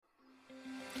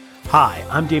Hi,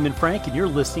 I'm Damon Frank, and you're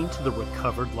listening to the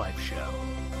Recovered Life Show.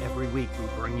 Every week, we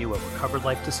bring you a Recovered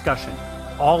Life discussion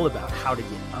all about how to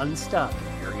get unstuck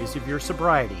in areas of your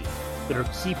sobriety that are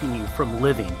keeping you from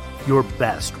living your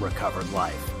best recovered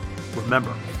life.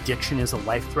 Remember, addiction is a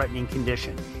life-threatening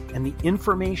condition, and the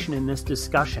information in this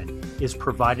discussion is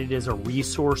provided as a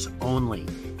resource only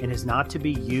and is not to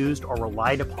be used or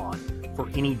relied upon for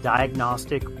any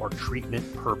diagnostic or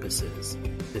treatment purposes.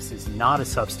 This is not a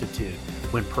substitute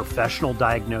when professional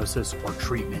diagnosis or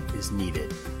treatment is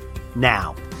needed.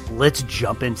 Now, let's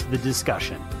jump into the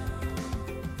discussion.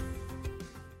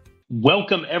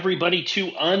 Welcome, everybody,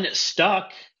 to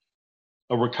Unstuck,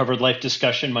 a recovered life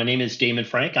discussion. My name is Damon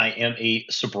Frank. I am a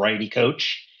sobriety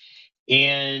coach,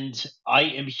 and I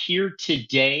am here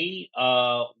today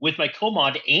with my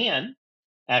co-mod, Ann,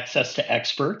 Access to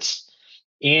Experts.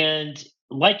 And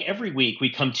like every week,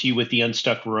 we come to you with the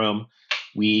Unstuck Room.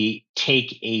 We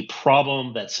take a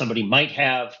problem that somebody might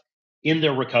have in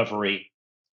their recovery,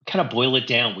 kind of boil it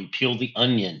down. We peel the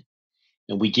onion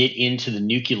and we get into the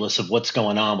nucleus of what's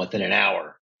going on within an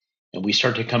hour. And we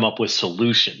start to come up with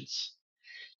solutions.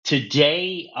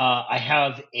 Today, I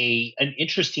have an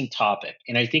interesting topic,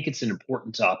 and I think it's an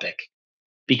important topic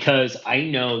because I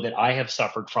know that I have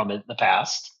suffered from it in the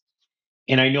past.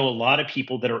 And I know a lot of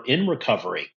people that are in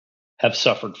recovery have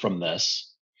suffered from this.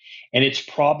 And it's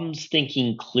problems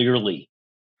thinking clearly.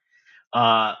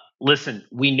 Listen,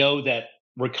 we know that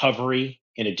recovery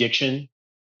and addiction,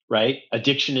 right?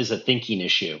 Addiction is a thinking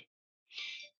issue.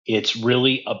 It's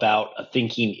really about a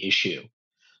thinking issue.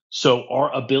 So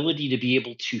our ability to be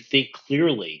able to think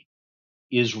clearly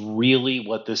is really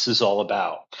what this is all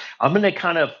about. I'm going to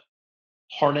kind of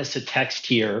harness a text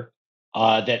here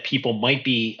that people might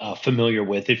be familiar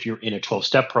with if you're in a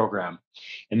 12-step program.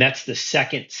 And that's the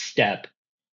second step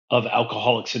of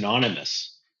Alcoholics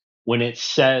Anonymous when it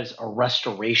says a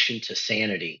restoration to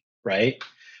sanity, right?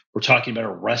 We're talking about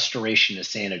a restoration to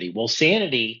sanity. Well,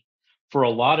 sanity for a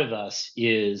lot of us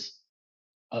is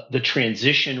the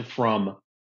transition from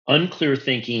unclear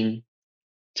thinking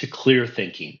to clear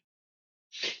thinking.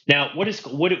 Now,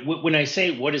 when I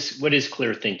say what is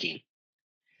clear thinking?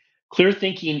 Clear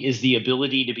thinking is the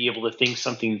ability to be able to think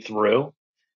something through,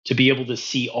 to be able to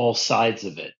see all sides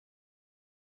of it,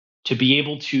 to be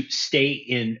able to stay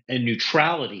in a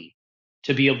neutrality,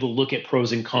 to be able to look at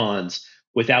pros and cons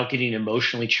without getting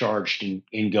emotionally charged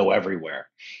and go everywhere.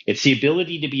 It's the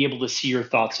ability to be able to see your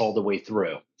thoughts all the way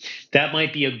through. That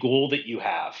might be a goal that you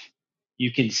have.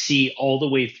 You can see all the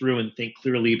way through and think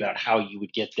clearly about how you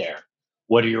would get there.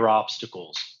 What are your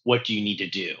obstacles? What do you need to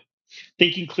do?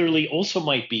 Thinking clearly also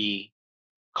might be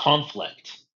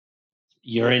conflict.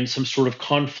 You're in some sort of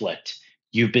conflict.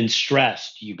 You've been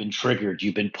stressed, you've been triggered,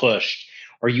 you've been pushed.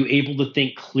 Are you able to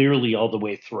think clearly all the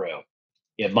way through?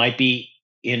 It might be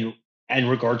in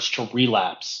regards to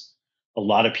relapse. A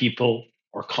lot of people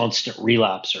are constant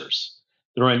relapsers.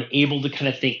 They're unable to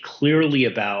kind of think clearly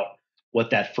about what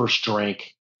that first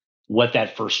drink, what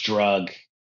that first drug,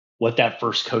 what that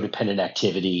first codependent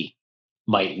activity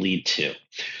might lead to.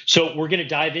 So we're going to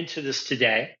dive into this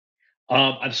today.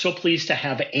 I'm so pleased to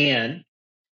have Ann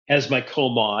as my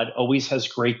co-mod. Always has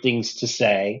great things to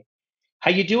say.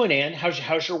 How you doing, Ann?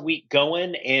 How's your week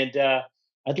going? And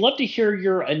I'd love to hear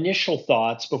your initial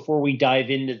thoughts before we dive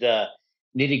into the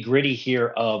nitty-gritty here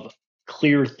of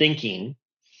clear thinking.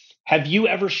 Have you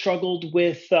ever struggled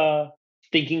with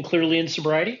thinking clearly in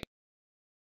sobriety?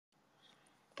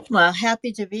 Well,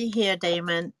 happy to be here,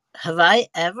 Damon. Have I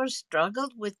ever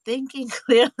struggled with thinking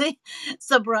clearly,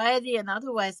 sobriety and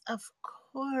otherwise? Of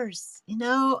course.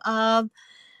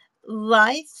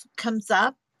 Life comes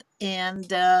up and,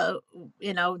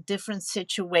 different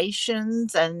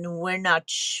situations, and we're not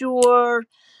sure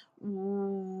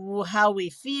how we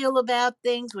feel about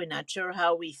things. We're not sure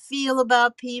how we feel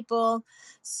about people.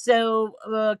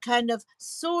 So, kind of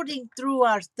sorting through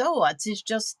our thoughts is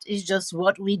just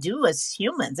what we do as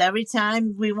humans. Every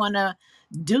time we want to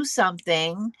do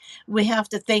something, we have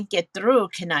to think it through.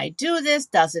 Can I do this?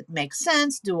 Does it make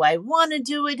sense? Do I want to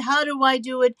do it? How do I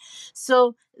do it?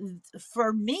 So,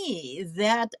 for me,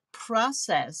 that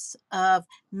process of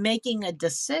making a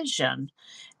decision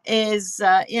is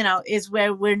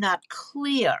where we're not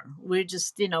clear. We're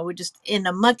just in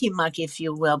a muck, if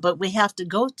you will, but we have to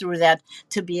go through that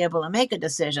to be able to make a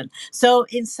decision. So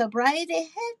in sobriety,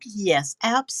 heck yes,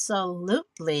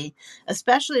 absolutely.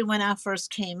 Especially when I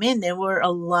first came in, there were a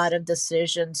lot of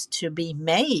decisions to be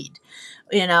made.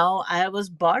 I was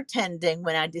bartending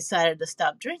when I decided to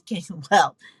stop drinking.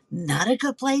 Well, not a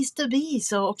good place to be.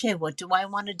 So, okay, what do I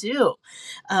want to do?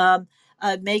 Um,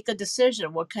 make a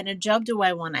decision. What kind of job do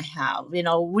I want to have?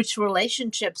 Which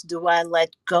relationships do I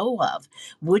let go of?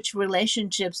 Which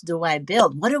relationships do I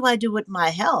build? What do I do with my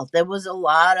health? There was a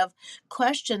lot of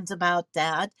questions about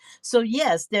that. So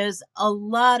yes, there's a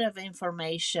lot of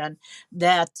information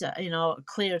that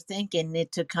clear thinking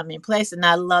need to come in place. And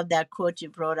I love that quote you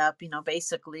brought up.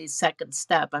 Basically, second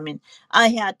step. I mean, I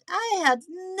had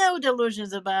no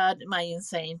delusions about my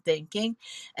insane thinking,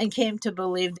 and came to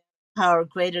believe power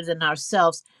greater than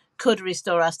ourselves could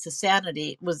restore us to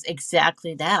sanity was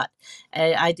exactly that.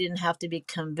 I didn't have to be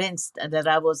convinced that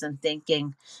I wasn't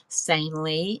thinking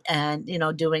sanely and,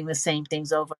 doing the same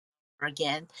things over and over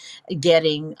again,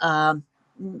 getting,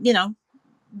 you know,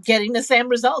 getting the same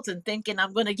results and thinking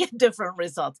I'm going to get different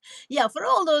results. Yeah, for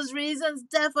all those reasons,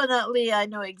 definitely I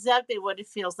know exactly what it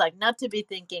feels like not to be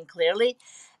thinking clearly.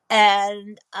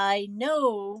 And I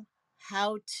know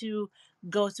how to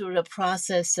go through the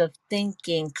process of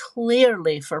thinking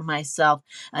clearly for myself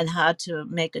and how to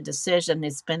make a decision.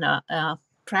 It's been a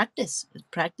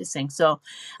practicing. So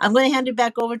I'm going to hand it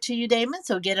back over to you, Damon.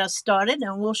 So get us started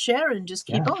and we'll share and just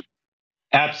keep Yeah, on.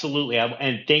 absolutely.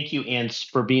 And thank you, Anne,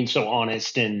 for being so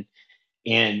honest and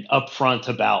upfront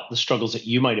about the struggles that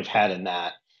you might have had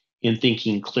in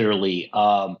thinking clearly.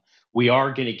 We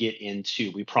are going to get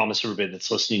into, we promise everybody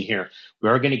that's listening here, we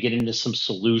are going to get into some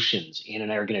solutions. Ann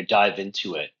and I are going to dive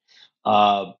into it.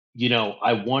 I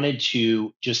wanted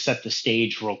to just set the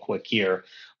stage real quick here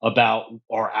about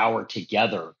our hour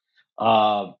together.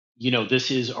 This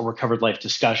is a recovered life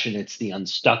discussion. It's the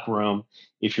Unstuck room.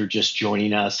 If you're just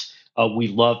joining us, we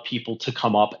love people to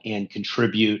come up and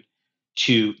contribute,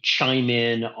 to chime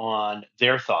in on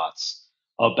their thoughts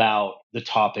about the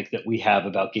topic that we have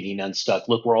about getting unstuck.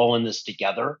 Look, we're all in this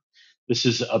together. This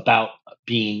is about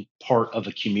being part of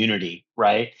a community,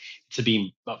 right? To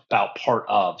be about part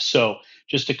of. So,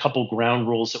 just a couple ground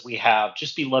rules that we have.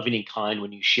 Just be loving and kind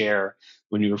when you share,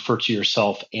 when you refer to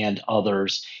yourself and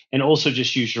others, and also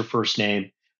just use your first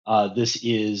name. This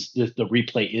is the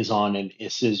replay is on, and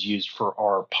this is used for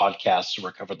our podcast, the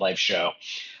Recovered Life Show.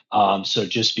 So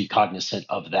just be cognizant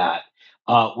of that.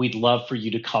 We'd love for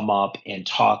you to come up and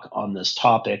talk on this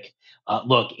topic.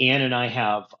 Look, Ann and I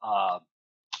have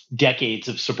decades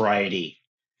of sobriety,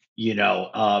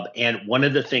 and one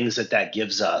of the things that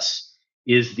gives us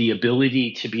is the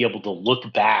ability to be able to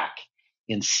look back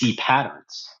and see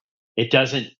patterns. It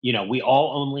doesn't, we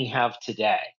all only have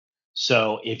today.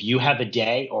 So if you have a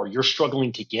day or you're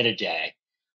struggling to get a day,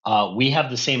 we have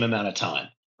the same amount of time,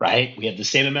 right? We have the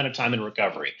same amount of time in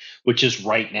recovery, which is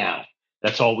right now.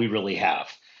 That's all we really have.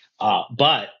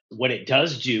 But what it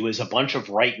does do is a bunch of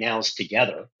right nows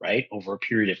together, right, over a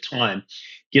period of time,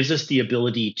 gives us the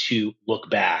ability to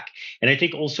look back. And I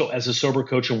think also as a sober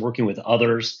coach and working with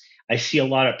others, I see a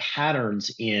lot of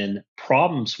patterns in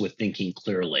problems with thinking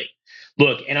clearly.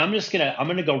 Look, and I'm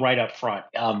gonna go right up front.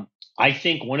 I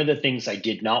think one of the things I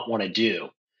did not want to do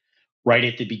right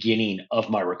at the beginning of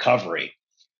my recovery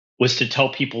was to tell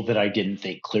people that I didn't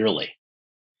think clearly.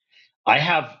 I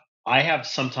have I have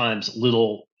sometimes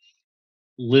little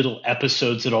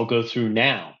episodes that I'll go through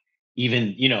now,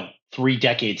 even 3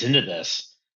 decades into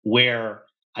this, where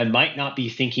I might not be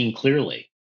thinking clearly,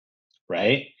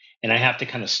 right? And I have to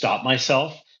kind of stop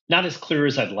myself. Not as clear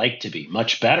as I'd like to be,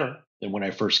 much better than when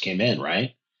I first came in,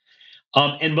 right?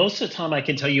 And most of the time, I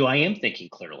can tell you I am thinking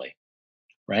clearly,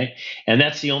 right? And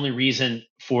that's the only reason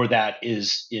for that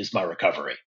is my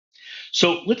recovery.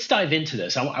 So let's dive into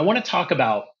this. I want to talk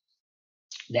about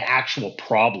the actual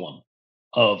problem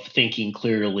of thinking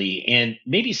clearly and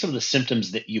maybe some of the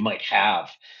symptoms that you might have,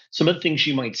 some of the things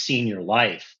you might see in your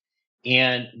life,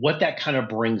 and what that kind of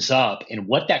brings up and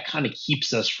what that kind of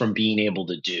keeps us from being able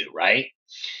to do, right?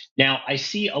 Now, I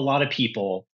see a lot of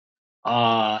people,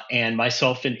 and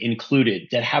myself included,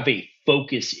 that have a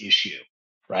focus issue,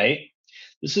 right?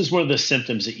 This is one of the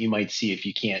symptoms that you might see if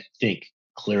you can't think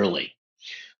clearly.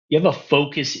 You have a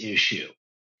focus issue.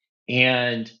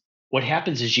 And what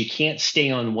happens is you can't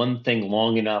stay on one thing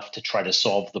long enough to try to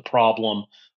solve the problem,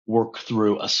 work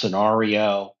through a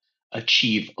scenario,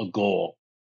 achieve a goal.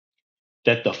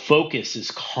 That the focus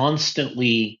is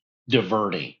constantly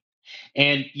diverting.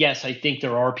 And yes, I think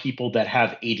there are people that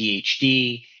have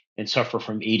ADHD and suffer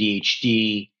from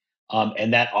ADHD.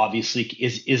 And that obviously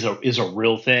is a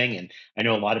real thing. And I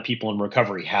know a lot of people in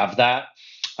recovery have that.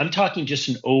 I'm talking just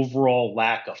an overall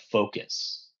lack of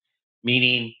focus,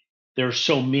 meaning there's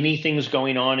so many things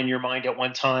going on in your mind at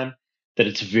one time that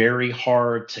it's very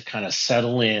hard to kind of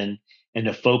settle in and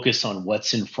to focus on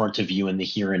what's in front of you in the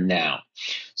here and now.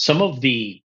 Some of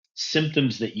the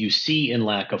symptoms that you see in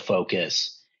lack of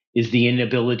focus is the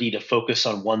inability to focus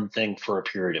on one thing for a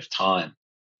period of time.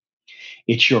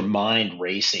 It's your mind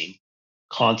racing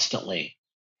constantly,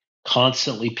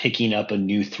 constantly picking up a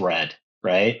new thread,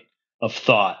 right? Of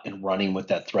thought and running with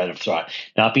that thread of thought,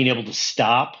 not being able to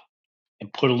stop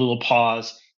and put a little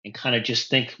pause and kind of just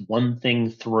think one thing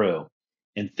through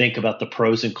and think about the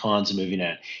pros and cons of moving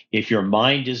it. If your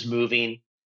mind is moving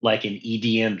like an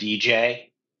EDM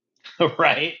DJ,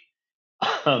 right?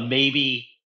 Maybe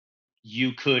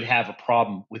you could have a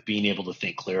problem with being able to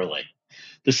think clearly.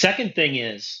 The second thing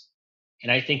is,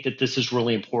 and I think that this is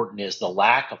really important, is the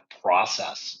lack of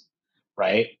process,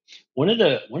 right? One of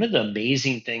the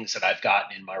amazing things that I've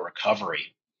gotten in my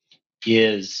recovery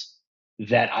is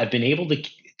that I've been able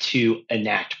to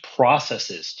enact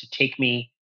processes to take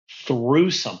me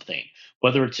through something,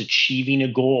 whether it's achieving a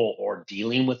goal or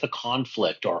dealing with a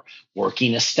conflict or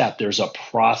working a step. There's a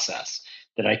process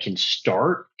that I can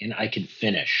start and I can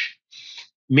finish.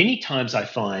 Many times I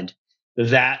find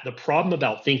that the problem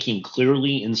about thinking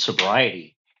clearly in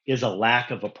sobriety is a lack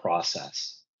of a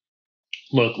process.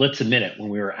 Look, let's admit it, when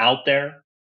we were out there,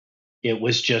 it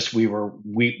was just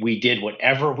we did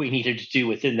whatever we needed to do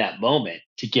within that moment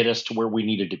to get us to where we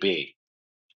needed to be.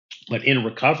 But in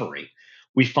recovery,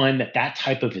 we find that that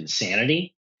type of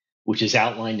insanity, which is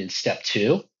outlined in step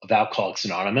 2 of Alcoholics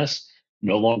Anonymous,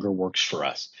 no longer works for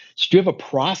us. So do you have a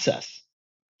process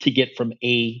to get from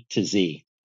A to Z?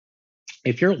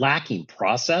 If you're lacking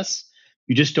process,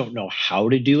 you just don't know how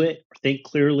to do it or think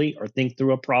clearly or think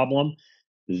through a problem,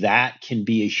 that can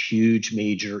be a huge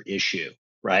major issue,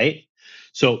 right?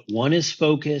 So one is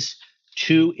focus,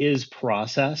 2 is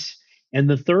process, and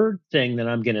the third thing that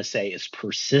I'm going to say is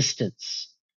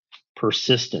persistence.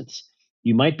 Persistence.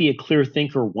 You might be a clear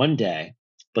thinker one day,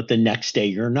 but the next day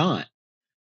you're not.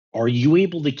 Are you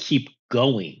able to keep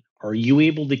going? Are you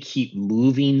able to keep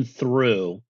moving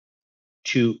through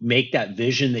to make that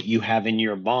vision that you have in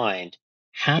your mind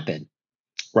happen,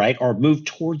 right? Or move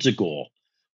towards a goal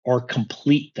or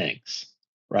complete things,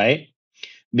 right?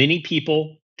 Many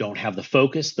people don't have the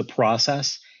focus, the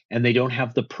process, and they don't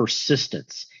have the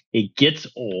persistence. It gets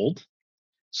old.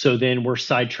 So then we're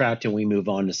sidetracked and we move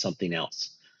on to something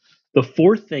else. The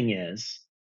fourth thing is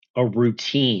a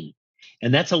routine.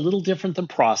 And that's a little different than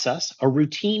process. A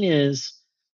routine is,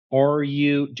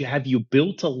 have you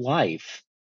built a life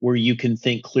where you can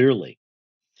think clearly?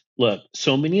 Look,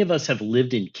 so many of us have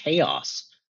lived in chaos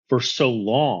for so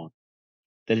long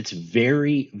that it's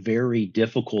very, very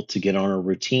difficult to get on a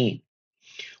routine.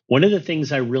 One of the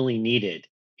things I really needed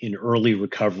in early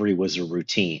recovery was a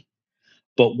routine.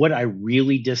 But what I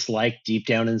really disliked deep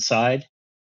down inside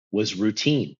was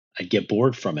routine. I'd get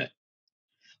bored from it,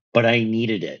 but I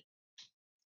needed it.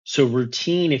 So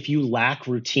routine, if you lack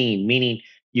routine, meaning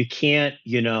you can't,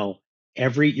 you're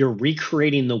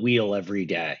recreating the wheel every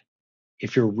day.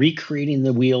 If you're recreating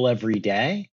the wheel every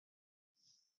day,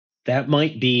 that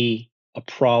might be a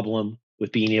problem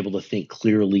with being able to think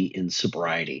clearly in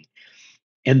sobriety.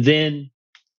 And then,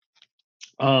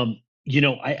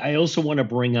 I also want to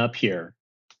bring up here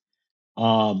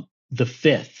the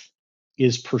fifth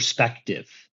is perspective,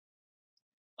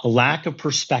 a lack of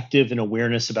perspective and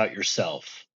awareness about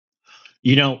yourself.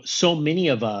 So many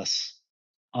of us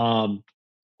um,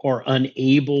 are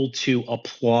unable to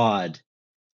applaud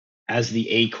as the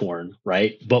acorn,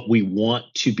 right? But we want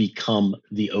to become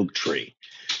the oak tree.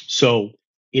 So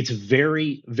it's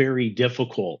very, very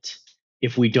difficult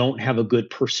if we don't have a good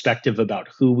perspective about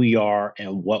who we are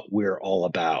and what we're all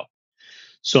about.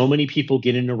 So many people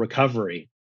get into recovery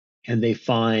and they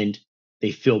find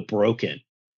they feel broken.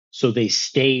 So they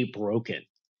stay broken.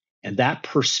 And that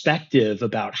perspective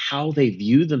about how they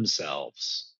view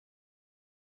themselves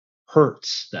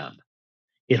hurts them.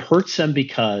 It hurts them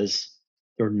because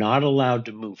they're not allowed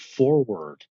to move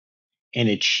forward and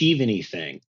achieve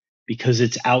anything because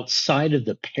it's outside of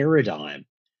the paradigm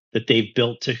that they've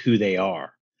built to who they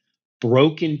are.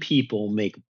 Broken people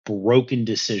make broken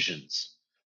decisions.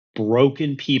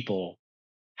 Broken people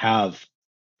have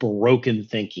broken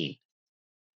thinking.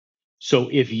 So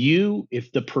if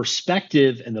the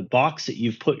perspective and the box that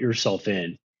you've put yourself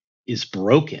in is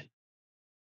broken,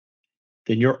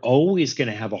 then you're always going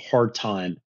to have a hard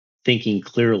time thinking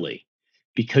clearly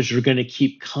because you're going to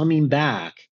keep coming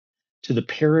back to the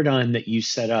paradigm that you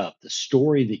set up, the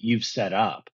story that you've set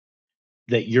up,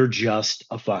 that you're just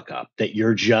a fuck up, that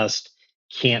you're just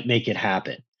can't make it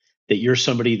happen, that you're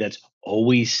somebody that's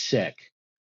always sick,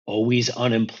 always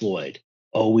unemployed,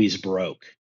 always broke.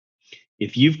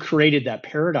 If you've created that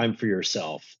paradigm for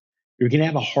yourself, you're going to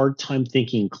have a hard time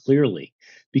thinking clearly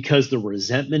because the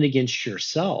resentment against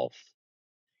yourself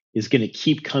is going to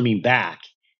keep coming back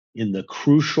in the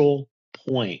crucial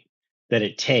point that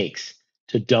it takes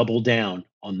to double down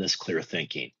on this clear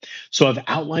thinking. So I've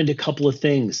outlined a couple of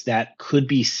things that could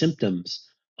be symptoms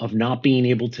of not being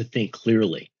able to think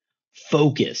clearly: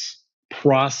 focus,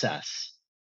 process,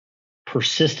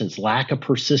 persistence, lack of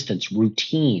persistence,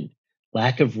 routine,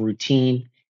 lack of routine,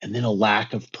 and then a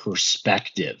lack of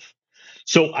perspective.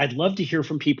 So I'd love to hear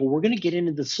from people. We're going to get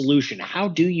into the solution. How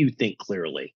do you think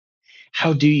clearly?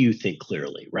 How do you think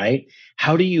clearly, right?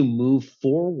 How do you move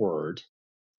forward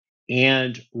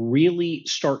and really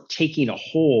start taking a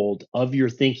hold of your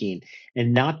thinking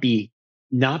and not be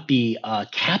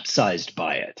capsized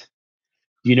by it?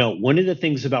 You know, one of the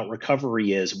things about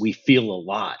recovery is we feel a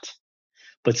lot,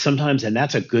 but sometimes, and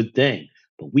that's a good thing,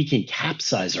 but we can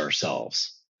capsize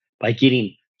ourselves by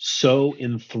getting so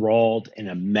enthralled and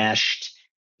enmeshed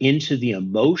into the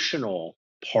emotional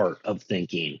part of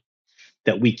thinking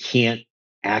that we can't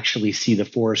actually see the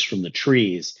forest from the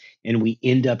trees. And we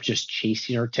end up just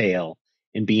chasing our tail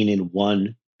and being in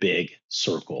one big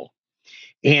circle.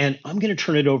 And I'm going to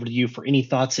turn it over to you for any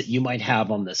thoughts that you might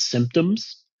have on the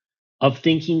symptoms of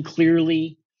thinking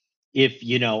clearly. If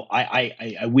you know,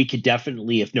 we could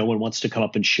definitely, if no one wants to come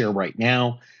up and share right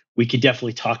now, we could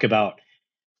definitely talk about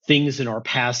things in our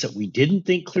past that we didn't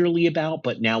think clearly about,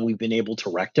 but now we've been able to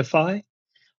rectify.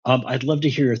 I'd love to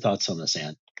hear your thoughts on this,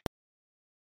 Anne.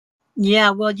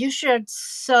 Yeah, well, you shared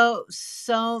so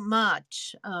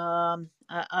much.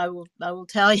 I will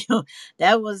tell you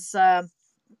that was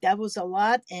a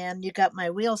lot, and you got my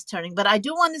wheels turning. But I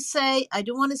do want to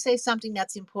say something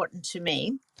that's important to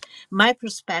me. My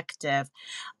perspective.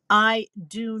 I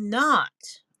do not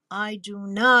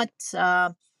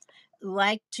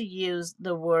like to use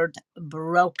the word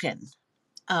broken.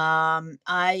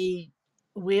 I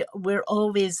we're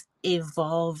always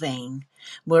evolving,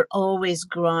 we're always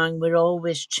growing, we're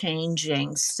always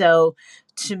changing. So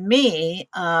to me,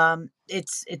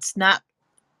 it's not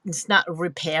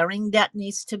repairing that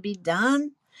needs to be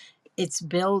done. It's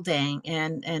building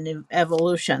and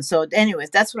evolution. So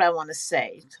anyways, that's what I want to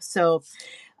say. So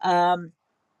um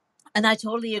and I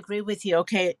totally agree with you.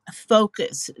 Okay,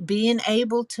 focus. Being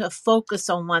able to focus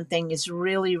on one thing is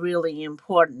really, really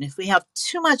important. If we have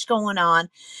too much going on,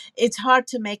 it's hard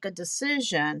to make a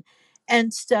decision.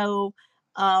 And so,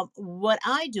 what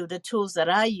I do, the tools that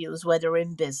I use, whether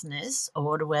in business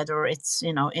or whether it's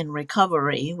in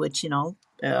recovery, which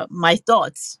my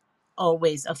thoughts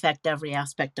always affect every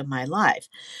aspect of my life.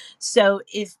 So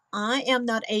if I am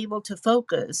not able to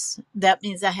focus, that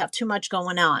means I have too much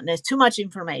going on. There's too much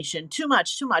information, too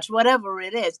much, whatever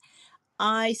it is.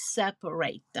 I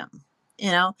separate them.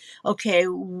 Okay,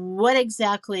 what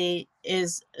exactly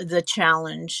is the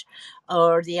challenge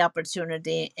or the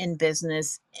opportunity in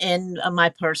business, in my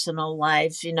personal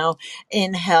life,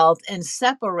 in health, and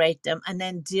separate them and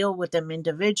then deal with them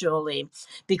individually.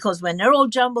 Because when they're all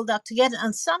jumbled up together,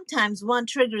 and sometimes one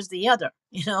triggers the other.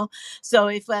 So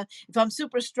if I'm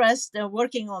super stressed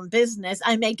working on business,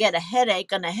 I may get a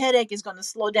headache, and a headache is going to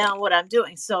slow down what I'm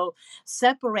doing. So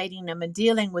separating them and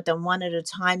dealing with them one at a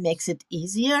time makes it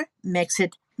easier, makes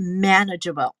it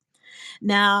manageable.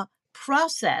 Now,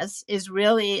 process is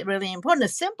really, really important. A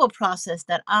simple process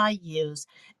that I use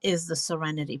is the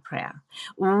serenity prayer.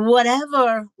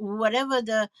 Whatever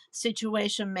the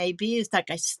situation may be, it's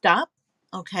like I stop,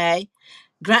 okay?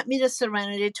 Grant me the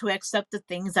serenity to accept the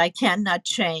things I cannot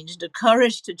change, the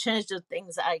courage to change the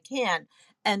things I can,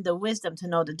 and the wisdom to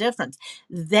know the difference.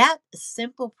 That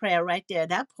simple prayer right there,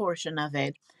 that portion of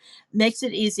it, makes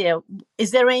it easier.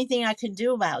 Is there anything I can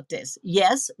do about this?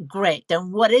 Yes, great.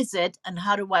 Then what is it, and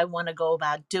how do I want to go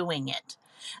about doing it?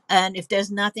 And if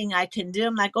there's nothing I can do,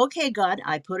 I'm like, okay, God,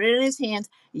 I put it in his hands.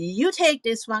 You take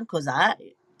this one because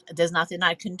there's nothing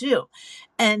I can do.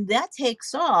 And that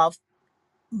takes off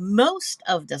most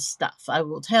of the stuff, I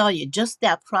will tell you, just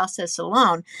that process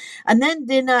alone. And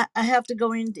then I have to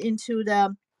go into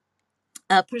the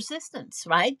persistence,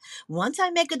 right? Once I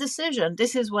make a decision,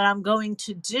 this is what I'm going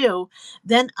to do,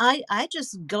 then I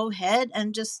just go ahead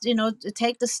and just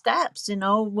take the steps.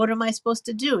 What am I supposed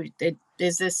to do?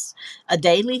 Is this a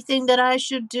daily thing that I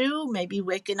should do? Maybe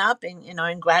waking up and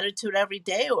in gratitude every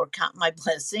day, or count my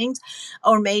blessings,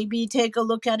 or maybe take a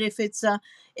look at if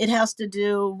it has to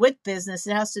do with business,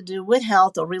 it has to do with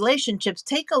health or relationships.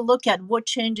 Take a look at what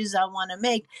changes I want to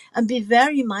make, and be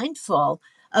very mindful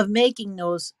of making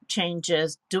those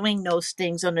changes, doing those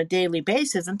things on a daily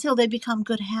basis until they become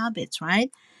good habits, right?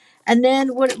 And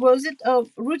then what was it? Oh,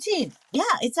 routine. Yeah,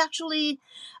 it's actually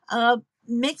uh,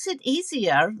 makes it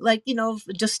easier. Like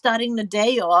just starting the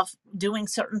day off doing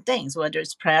certain things, whether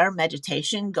it's prayer,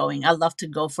 meditation, going. I love to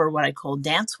go for what I call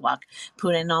dance walk.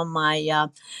 Putting on my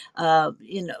a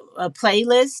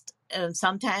playlist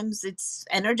sometimes it's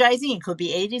energizing. It could be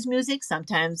 80s music.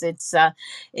 Sometimes it's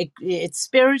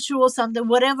spiritual, something,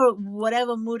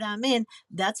 whatever mood I'm in.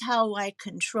 That's how I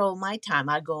control my time.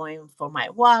 I go in for my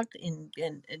walk and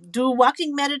do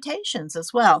walking meditations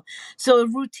as well. So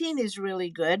routine is really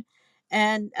good.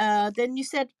 And then you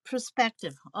said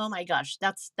perspective. Oh my gosh,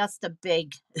 that's the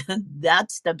big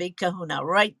that's the big kahuna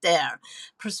right there.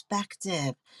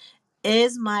 Perspective.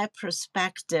 Is my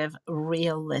perspective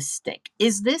realistic?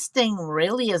 Is this thing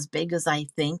really as big as I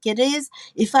think it is?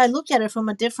 If I look at it from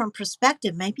a different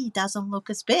perspective, maybe it doesn't look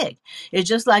as big. It's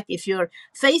just like if you're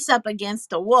face up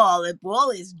against a wall, the wall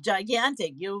is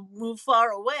gigantic. You move far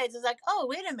away, it's just like, oh,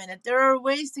 wait a minute, there are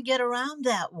ways to get around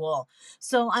that wall.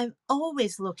 So I'm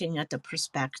always looking at the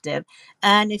perspective.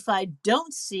 And if I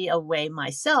don't see a way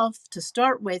myself to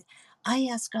start with, I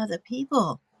ask other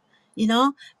people. You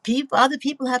know, other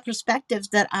people have perspectives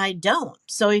that I don't.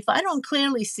 So if I don't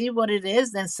clearly see what it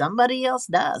is, then somebody else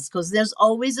does, because there's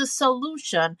always a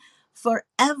solution for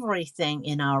everything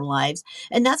in our lives.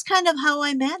 And that's kind of how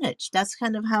I manage. That's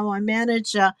kind of how I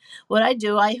manage what I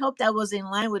do. I hope that was in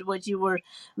line with what you were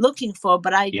looking for,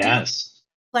 but I do think Yes.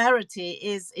 clarity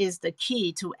is the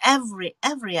key to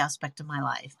every aspect of my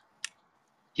life.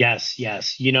 Yes,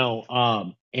 yes.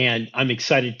 And I'm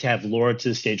excited to have Laura to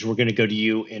the stage. We're going to go to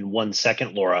you in 1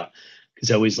 second, Laura,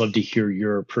 because I always love to hear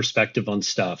your perspective on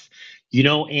stuff.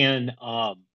 And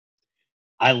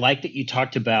I like that you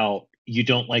talked about you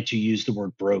don't like to use the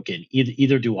word broken.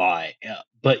 Either do I.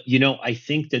 But I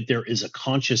think that there is a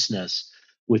consciousness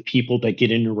with people that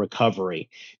get into recovery.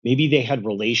 Maybe they had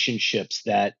relationships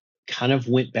that kind of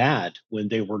went bad when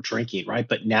they were drinking, right?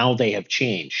 But now they have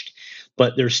changed.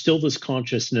 But there's still this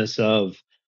consciousness of,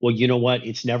 well, you know what?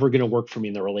 It's never going to work for me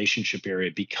in the relationship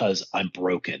area because I'm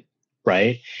broken,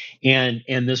 right? And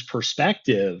this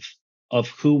perspective of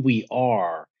who we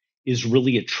are is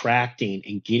really attracting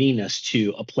and getting us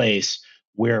to a place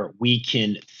where we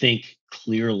can think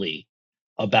clearly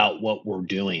about what we're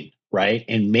doing, right?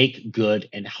 And make good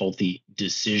and healthy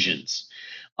decisions.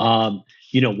 Um,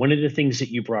 One of the things that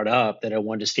you brought up that I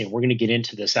wanted to say, and we're going to get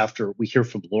into this after we hear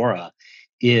from Laura,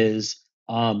 is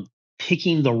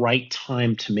picking the right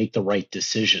time to make the right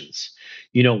decisions.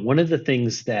 One of the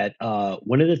things that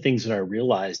I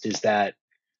realized is that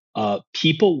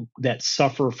people that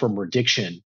suffer from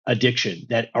addiction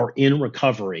that are in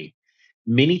recovery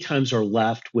many times are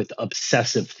left with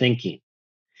obsessive thinking.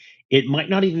 It might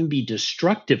not even be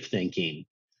destructive thinking,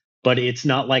 but it's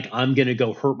not like I'm going to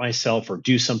go hurt myself or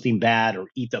do something bad or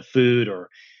eat the food or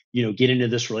get into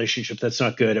this relationship that's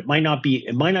not good. It might not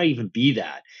even be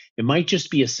that. It might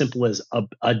just be as simple as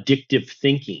addictive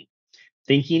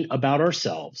thinking about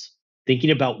ourselves,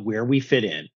 thinking about where we fit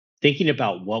in, thinking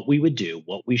about what we would do,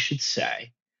 what we should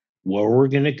say, where we're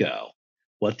going to go,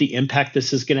 what the impact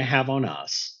this is going to have on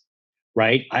us,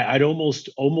 right? I'd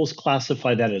almost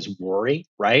classify that as worry,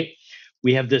 right?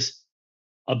 We have this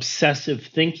obsessive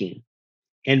thinking,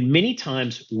 and many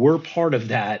times we're part of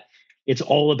that. It's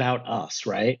all about us,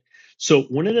 right? So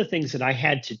one of the things that I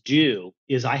had to do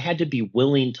is I had to be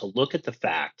willing to look at the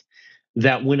fact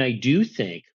that when I do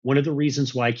think, one of the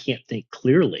reasons why I can't think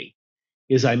clearly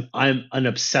is I'm an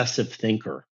obsessive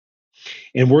thinker.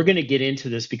 And we're going to get into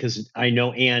this because I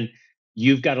know, Anne,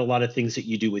 you've got a lot of things that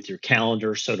you do with your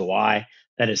calendar. So do I.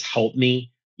 That has helped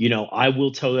me. I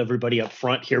will tell everybody up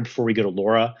front here before we go to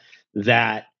Laura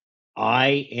that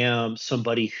I am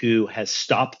somebody who has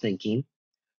stopped thinking.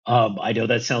 I know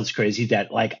that sounds crazy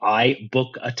that like I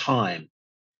book a time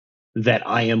that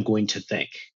I am going to think.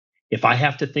 If I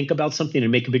have to think about something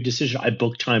and make a big decision, I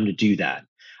book time to do that.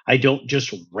 I don't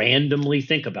just randomly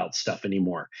think about stuff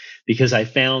anymore because I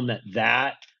found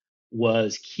that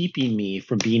was keeping me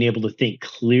from being able to think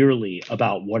clearly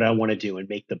about what I want to do and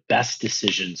make the best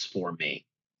decisions for me.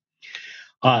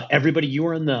 Everybody, you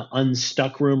are in the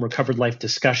Unstuck Room, Recovered Life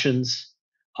Discussions.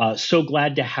 So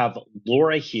glad to have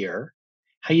Laura here.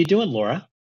 How you doing, Laura?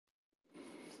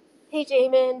 Hey,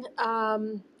 Jamin.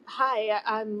 Hi,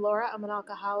 I'm Laura. I'm an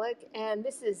alcoholic, and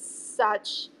this is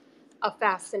such a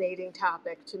fascinating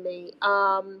topic to me.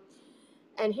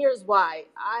 And here's why.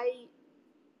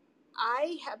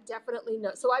 I have definitely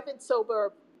no. So I've been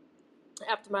sober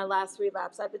after my last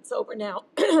relapse. I've been sober now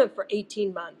for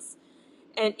 18 months,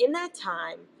 and in that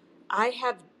time, I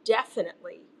have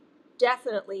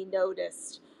definitely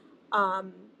noticed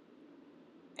um,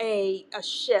 a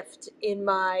shift in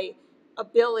my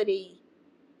ability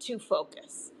to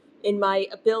focus, in my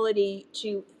ability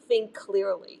to think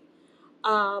clearly.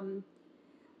 Um,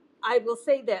 I will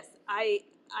say this: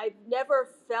 I've never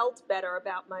felt better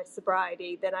about my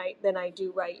sobriety than I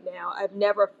do right now. I've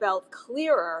never felt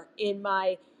clearer in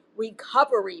my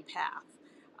recovery path,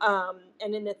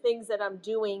 and in the things that I'm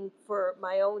doing for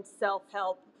my own self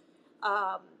help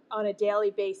on a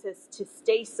daily basis to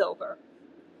stay sober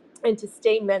and to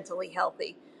stay mentally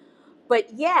healthy.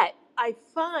 But yet, I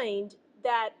find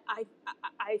that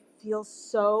I feel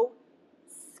so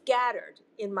scattered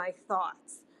in my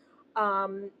thoughts.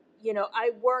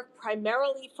 I work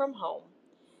primarily from home,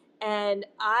 and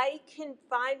I can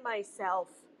find myself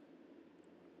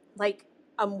like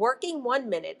I'm working 1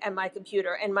 minute at my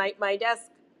computer, and my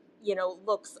desk,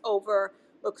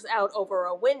 looks out over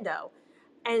a window,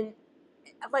 and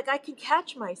like I can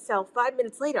catch myself 5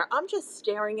 minutes later. I'm just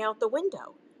staring out the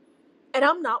window, and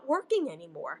I'm not working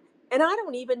anymore, and I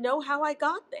don't even know how I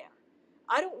got there.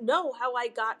 I don't know how I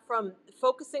got from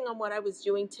focusing on what I was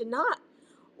doing to not,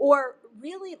 or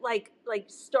really like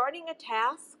starting a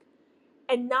task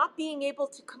and not being able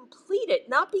to complete it,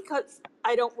 not because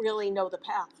I don't really know the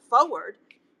path forward,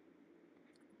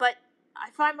 but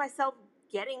I find myself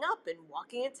getting up and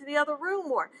walking into the other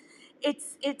room, or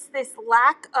it's this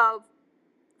lack of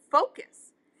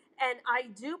focus. And I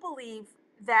do believe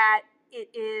that it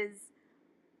is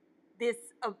this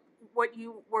what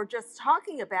you were just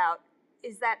talking about,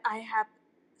 is that I have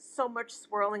so much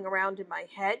swirling around in my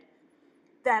head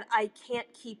that I can't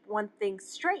keep one thing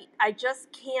straight. I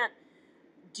just can't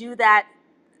do that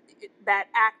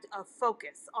act of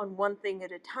focus on one thing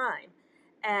at a time,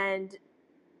 and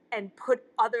put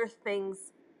other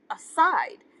things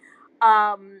aside.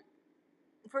 Um,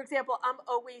 for example, I'm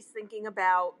always thinking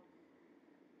about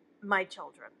my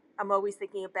children. I'm always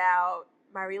thinking about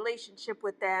my relationship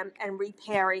with them and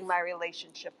repairing my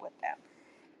relationship with them.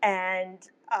 And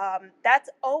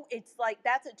it's like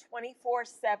that's a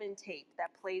 24/7 tape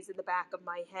that plays in the back of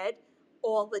my head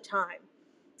all the time.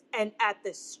 And at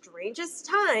the strangest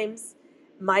times,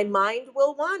 my mind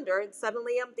will wander, and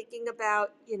suddenly I'm thinking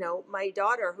about, my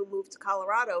daughter who moved to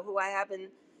Colorado, who I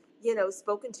haven't,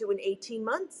 spoken to in 18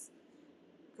 months,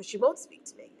 because she won't speak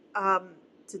to me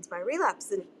since my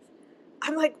relapse. And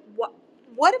I'm like,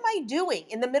 what am I doing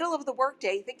in the middle of the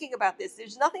workday thinking about this?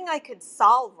 There's nothing I could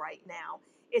solve right now.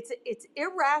 It's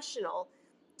irrational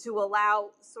to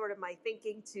allow sort of my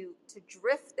thinking to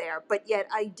drift there, but yet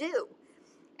I do.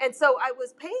 And so I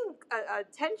was paying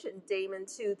attention, Damon,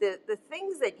 to the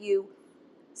things that you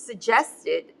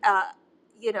suggested,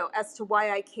 as to why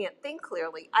I can't think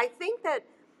clearly. I think that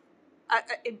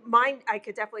I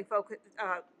could definitely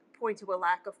point to a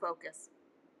lack of focus,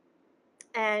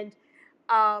 and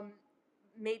um,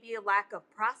 maybe a lack of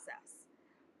process.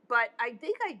 But I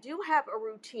think I do have a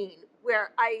routine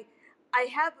where I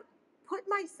have put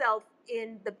myself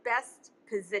in the best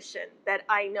position that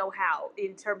I know how,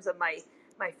 in terms of my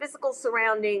physical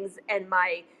surroundings and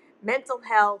my mental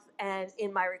health, and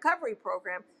in my recovery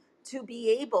program, to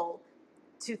be able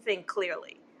to think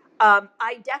clearly.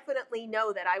 I definitely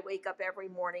know that I wake up every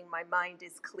morning, my mind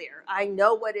is clear. I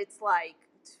know what it's like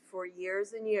for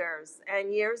years and years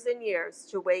and years and years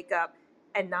to wake up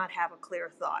and not have a clear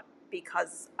thought,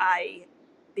 because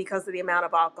of the amount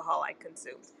of alcohol I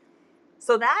consumed.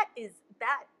 So that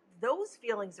those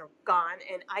feelings are gone,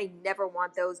 and I never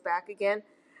want those back again.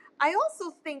 I also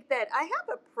think that I have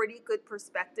a pretty good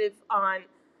perspective on,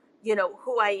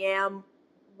 who I am,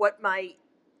 what my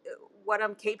what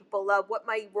I'm capable of, what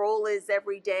my role is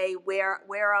every day, where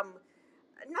I'm,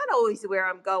 not always where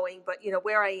I'm going, but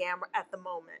where I am at the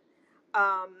moment.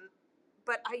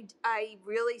 But I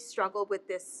really struggle with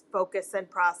this focus and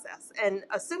process. And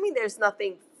assuming there's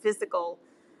nothing physical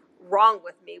wrong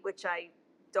with me, which I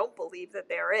don't believe that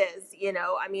there is,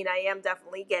 I mean, I am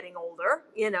definitely getting older,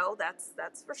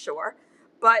 that's for sure.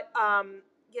 But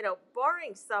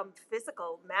barring some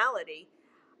physical malady,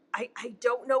 I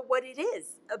don't know what it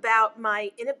is about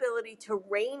my inability to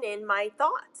rein in my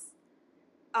thoughts.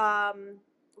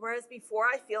 Whereas before,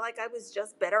 I feel like I was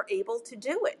just better able to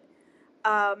do it.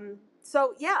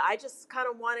 So yeah, I just kind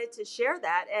of wanted to share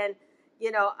that, and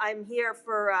I'm here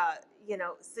for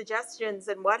suggestions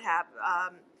and what have.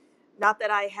 Not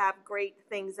that I have great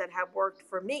things that have worked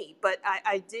for me, but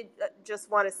I did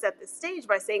just want to set the stage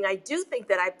by saying I do think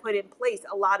that I put in place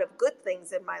a lot of good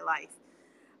things in my life,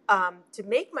 to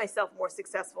make myself more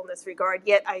successful in this regard.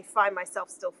 Yet I find myself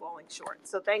still falling short.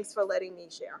 So thanks for letting me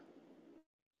share.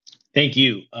 Thank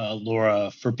you,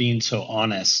 Laura, for being so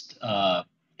honest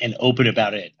and open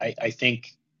about it. I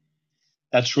think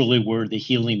that's really where the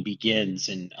healing begins.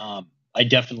 And I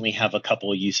definitely have a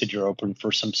couple. You said you're open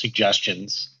for some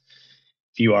suggestions.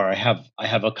 If you are, I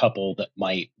have a couple that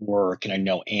might work, and I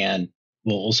know Anne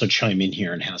will also chime in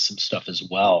here and has some stuff as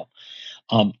well.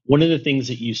 One of the things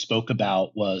that you spoke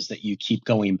about was that you keep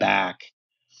going back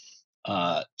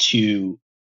to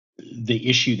the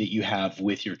issue that you have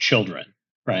with your children,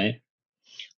 right?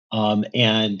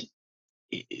 And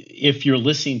if you're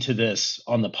listening to this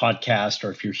on the podcast,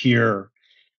 or if you're here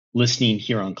listening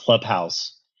here on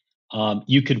Clubhouse,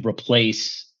 you could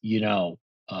replace, in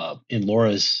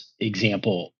Laura's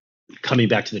example, coming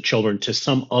back to the children, to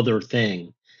some other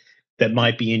thing that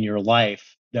might be in your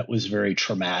life that was very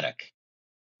traumatic,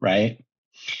 right?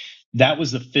 That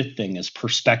was the fifth thing, is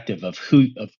perspective of who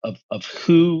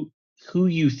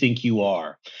you think you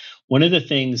are. One of the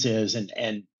things is,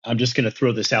 and I'm just going to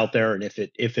throw this out there, and if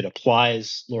it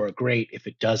applies, Laura, great. If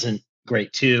it doesn't,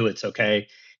 great too. It's okay.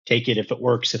 Take it if it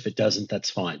works. If it doesn't, that's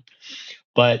fine.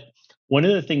 But one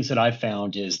of the things that I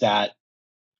found is that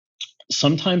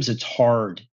sometimes it's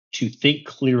hard to think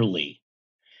clearly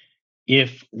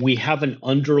if we have an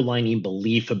underlying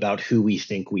belief about who we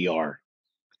think we are.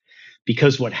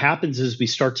 Because what happens is we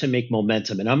start to make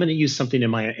momentum. And I'm going to use something in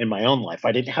my own life.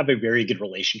 I didn't have a very good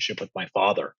relationship with my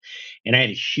father, and I had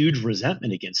a huge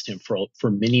resentment against him for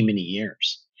many, many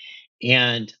years.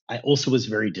 And I also was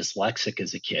very dyslexic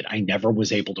as a kid. I never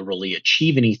was able to really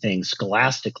achieve anything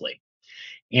scholastically.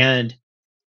 And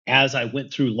as I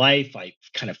went through life, I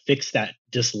kind of fixed that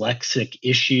dyslexic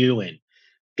issue and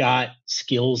got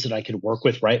skills that I could work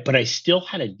with, right? But I still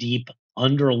had a deep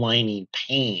underlining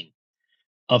pain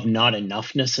of not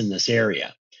enoughness in this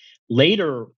area.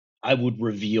 Later, I would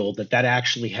reveal that that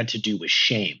actually had to do with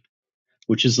shame,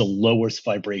 which is the lowest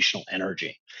vibrational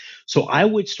energy. So I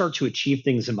would start to achieve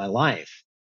things in my life,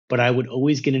 but I would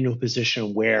always get into a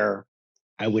position where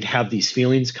I would have these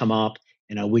feelings come up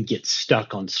and I would get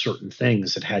stuck on certain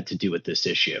things that had to do with this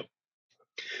issue.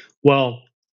 Well,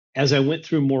 as I went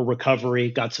through more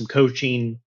recovery, got some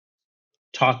coaching,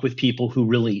 talked with people who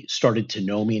really started to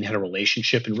know me and had a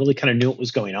relationship and really kind of knew what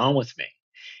was going on with me,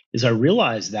 is I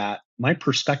realized that my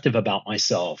perspective about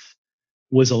myself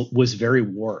was very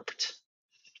warped.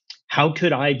 How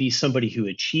could I be somebody who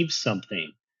achieves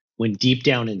something when deep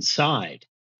down inside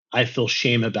I feel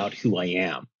shame about who I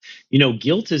am?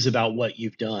 Guilt is about what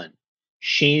you've done.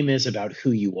 Shame is about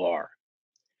who you are.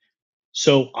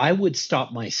 So I would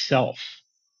stop myself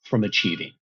from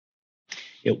achieving.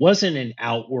 It wasn't an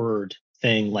outward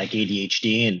thing like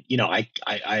ADHD. And,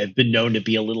 I have been known to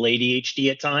be a little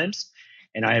ADHD at times,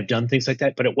 and I have done things like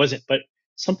that, but it wasn't. But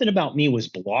something about me was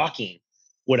blocking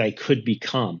what I could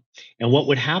become. And what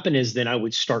would happen is then I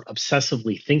would start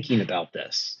obsessively thinking about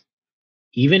this,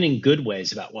 even in good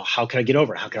ways, about, well, how can I get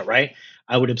over it? How can I, right?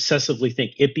 I would obsessively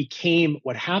think.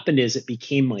 What happened is it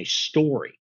became my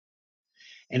story.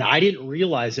 And I didn't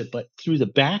realize it, but through the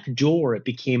back door, it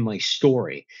became my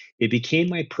story. It became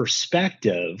my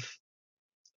perspective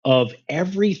of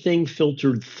everything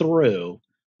filtered through.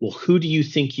 Well, who do you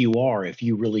think you are if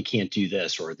you really can't do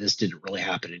this, or this didn't really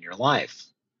happen in your life?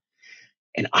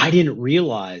 And I didn't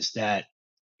realize that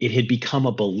it had become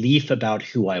a belief about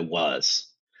who I was.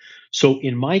 So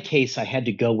in my case, I had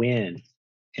to go in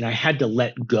and I had to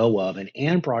let go of, and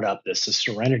Anne brought up this, the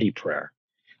serenity prayer.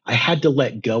 I had to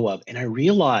let go of, and I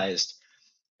realized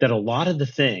that a lot of the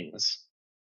things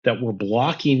that were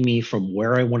blocking me from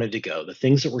where I wanted to go, the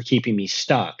things that were keeping me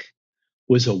stuck,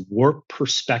 was a warped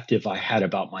perspective I had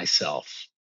about myself.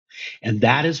 And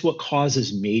that is what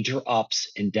causes major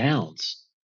ups and downs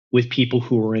with people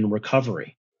who are in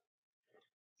recovery.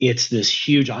 It's this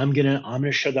huge, I'm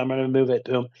gonna show them, I'm gonna move it,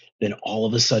 boom, then all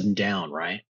of a sudden down,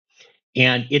 right?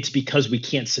 And it's because we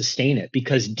can't sustain it,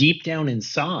 because deep down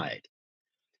inside,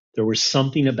 there was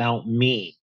something about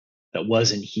me that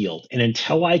wasn't healed. And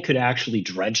until I could actually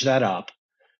dredge that up,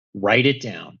 write it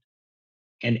down,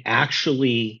 and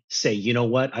actually say, you know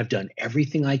what, I've done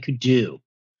everything I could do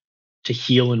to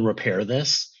heal and repair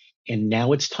this. And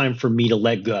now it's time for me to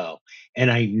let go. And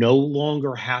I no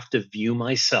longer have to view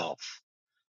myself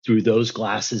through those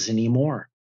glasses anymore.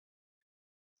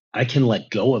 I can let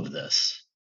go of this.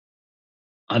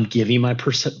 I'm giving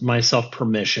myself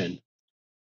permission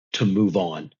to move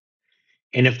on.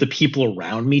 And if the people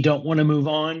around me don't want to move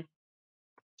on,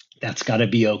 that's got to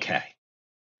be okay.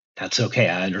 That's okay.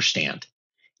 I understand.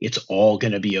 It's all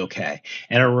going to be okay.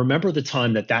 And I remember the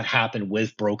time that happened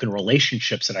with broken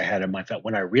relationships that I had in my family,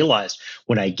 when I realized,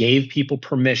 when I gave people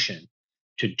permission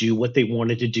to do what they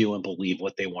wanted to do and believe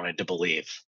what they wanted to believe.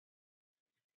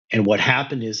 And what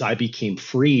happened is I became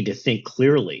free to think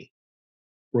clearly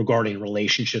regarding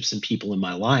relationships and people in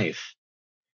my life,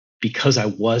 because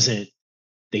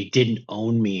they didn't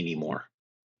own me anymore.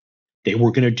 They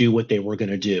were going to do what they were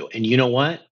going to do. And you know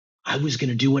what? I was going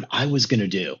to do what I was going to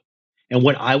do. And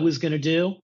what I was going to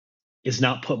do is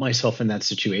not put myself in that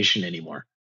situation anymore.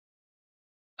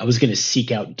 I was going to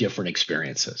seek out different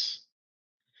experiences.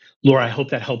 Laura, I hope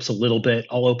that helps a little bit.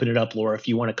 I'll open it up, Laura, if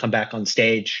you want to come back on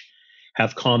stage,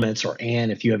 have comments, or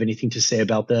Anne, if you have anything to say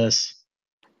about this.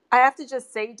 I have to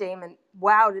just say, Damon,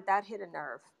 wow, did that hit a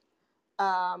nerve?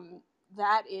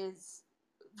 That is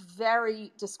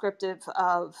very descriptive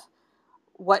of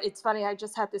what it's funny. I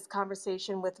just had this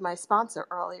conversation with my sponsor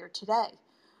earlier today.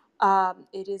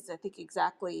 It is, I think,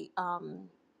 exactly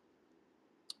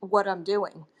what I'm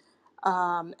doing.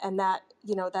 And that,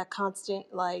 that constant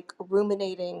like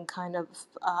ruminating kind of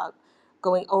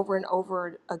going over and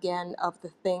over again of the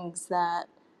things that,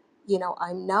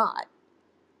 I'm not,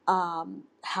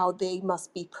 how they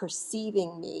must be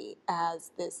perceiving me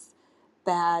as this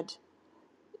bad,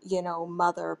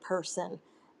 mother person.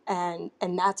 And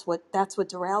that's what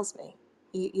derails me.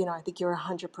 I think you're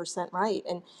 100% right.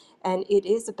 And it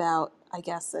is about, I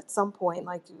guess, at some point,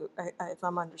 like if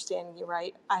I'm understanding you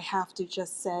right, I have to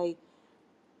just say,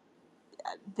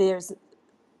 there's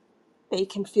they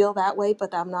can feel that way,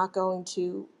 but I'm not going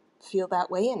to feel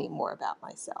that way anymore about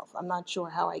myself. I'm not sure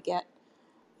how I get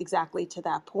exactly to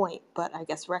that point, but I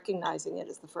guess recognizing it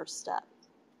is the first step.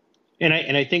 And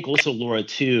I think also, Laura,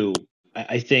 too,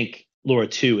 I think, Laura,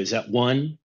 too, is that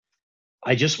one,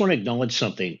 I just want to acknowledge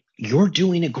something. You're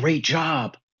doing a great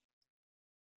job.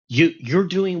 You're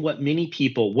doing what many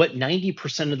people, what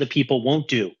 90% of the people won't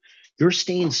do. You're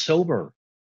staying sober.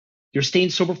 You're staying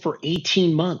sober for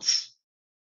 18 months.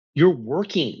 You're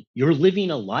working. You're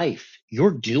living a life.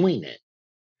 You're doing it.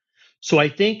 So I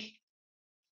think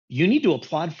you need to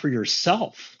applaud for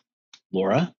yourself,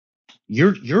 Laura.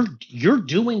 You're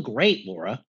doing great,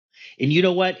 Laura. And you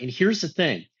know what? And here's the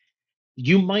thing.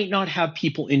 You might not have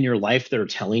people in your life that are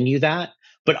telling you that,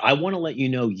 but I want to let you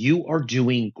know you are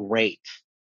doing great.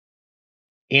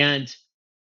 And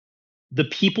the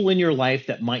people in your life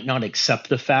that might not accept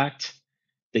the fact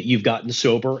that you've gotten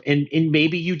sober, and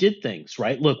maybe you did things,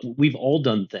 right? Look, we've all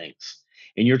done things.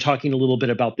 And you're talking a little bit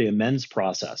about the amends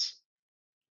process.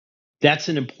 That's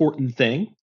an important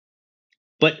thing.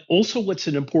 But also, what's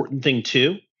an important thing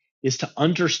too is to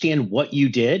understand what you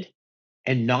did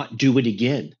and not do it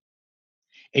again.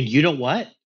 And you know what?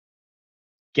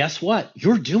 Guess what?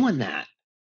 You're doing that.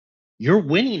 You're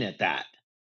winning at that.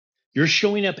 You're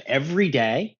showing up every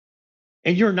day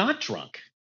and you're not drunk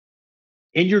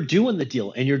and you're doing the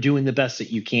deal and you're doing the best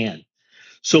that you can.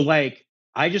 So, like,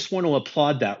 I just want to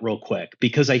applaud that real quick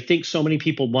because I think so many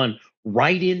people run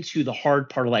right into the hard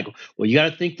part of like, well, you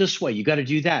got to think this way, you got to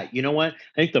do that. You know what?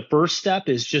 I think the first step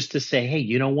is just to say, hey,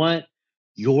 you know what?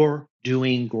 You're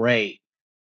doing great.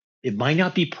 It might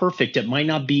not be perfect, it might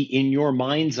not be in your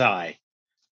mind's eye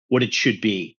what it should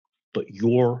be, but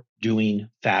you're doing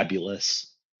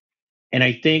fabulous. And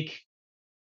I think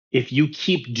if you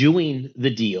keep doing the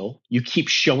deal, you keep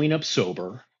showing up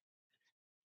sober,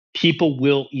 people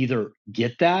will either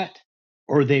get that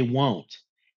or they won't.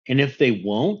 And if they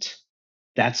won't,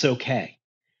 that's okay.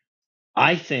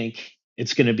 I think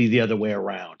it's going to be the other way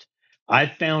around.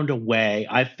 I've found a way,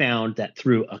 I've found that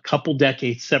through a couple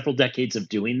decades, several decades of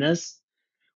doing this,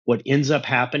 what ends up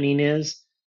happening is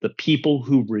the people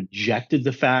who rejected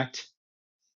the fact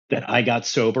that I got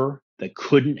sober, that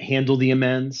couldn't handle the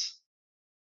amends,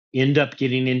 end up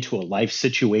getting into a life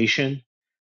situation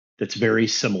that's very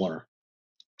similar.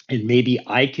 And maybe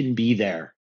I can be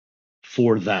there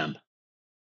for them.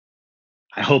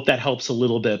 I hope that helps a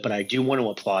little bit, but I do want to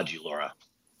applaud you, Laura.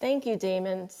 Thank you,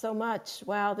 Damon, so much.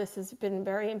 Wow, this has been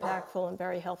very impactful and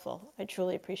very helpful. I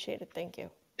truly appreciate it. Thank you.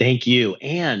 Thank you.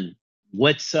 And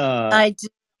what's I do.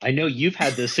 I know you've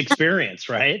had this experience,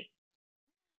 right?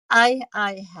 I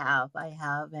have,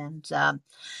 and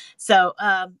so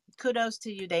kudos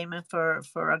to you, Damon, for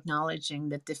acknowledging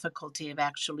the difficulty of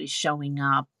actually showing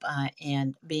up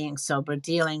and being sober,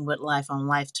 dealing with life on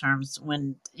life terms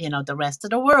when the rest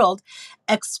of the world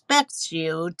expects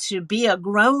you to be a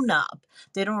grown up.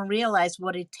 They don't realize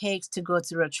what it takes to go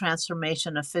through a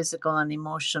transformation of physical and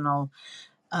emotional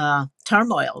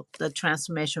turmoil, the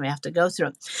transformation we have to go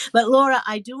through. But Laura,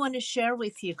 I do want to share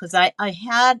with you because I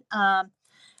had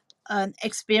an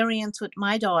experience with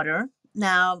my daughter.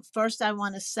 Now, first, I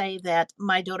want to say that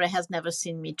my daughter has never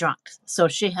seen me drunk. So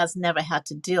she has never had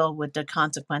to deal with the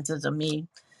consequences of me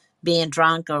being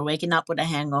drunk or waking up with a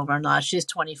hangover. Now, she's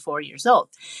 24 years old.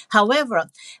 However,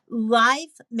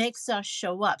 life makes us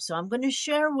show up. So I'm going to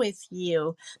share with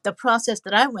you the process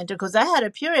that I went through because I had a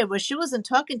period where she wasn't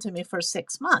talking to me for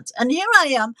 6 months. And here I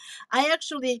am. I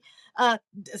actually uh,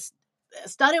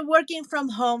 started working from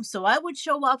home so I would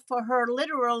show up for her,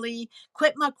 literally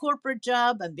quit my corporate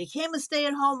job and became a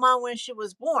stay-at-home mom when she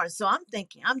was born. So I'm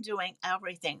thinking I'm doing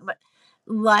everything, but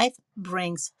life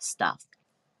brings stuff.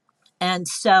 And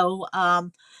so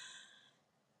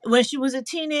When she was a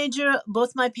teenager,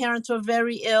 both my parents were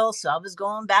very ill. So I was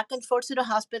going back and forth to the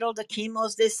hospital, the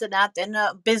chemos, this and that. Then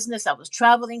business, I was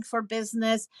traveling for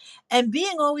business and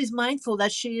being always mindful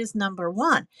that she is number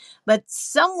one. But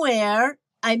somewhere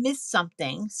I missed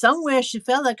something. Somewhere she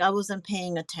felt like I wasn't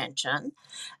paying attention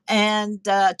and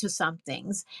to some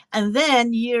things. And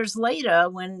then years later,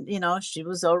 when she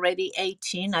was already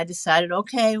 18, I decided,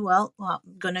 okay, well, I'm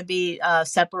going to be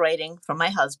separating from my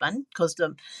husband because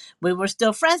we were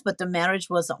still friends, but the marriage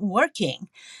wasn't working.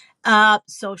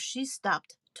 So she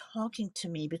stopped talking to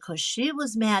me because she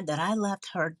was mad that I left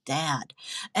her dad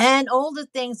and all the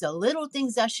things, the little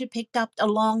things that she picked up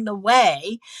along the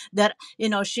way, that,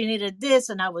 she needed this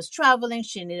and I was traveling,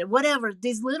 she needed whatever.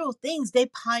 These little things, they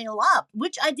pile up,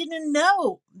 which I didn't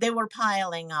know they were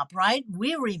piling up, right?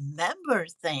 We remember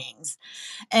things.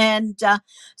 And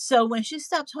so when she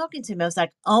stopped talking to me, I was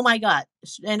like, oh my God,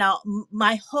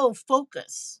 my whole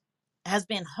focus has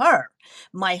been her.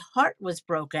 My heart was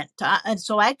broken. And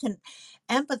so I can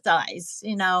empathize,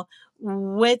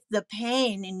 with the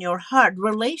pain in your heart.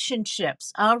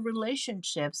 Relationships, our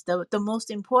relationships, the most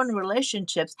important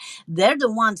relationships, they're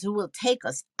the ones who will take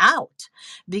us out.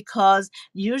 Because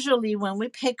usually when we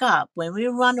pick up, when we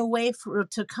run away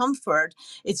to comfort,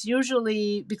 it's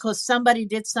usually because somebody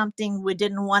did something we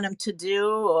didn't want them to do,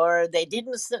 or they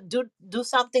didn't do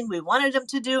something we wanted them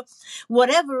to do.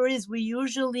 Whatever it is, we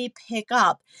usually pick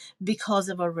up because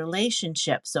of a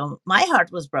relationship. So my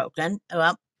heart was broken.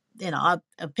 Well,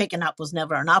 picking up was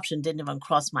never an option, didn't even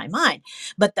cross my mind.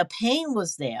 But the pain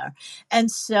was there.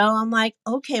 And so I'm like,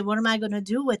 okay, what am I going to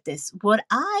do with this? What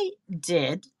I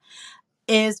did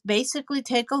is basically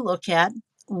take a look at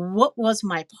what was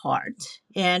my part.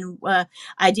 And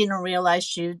I didn't realize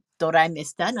she thought I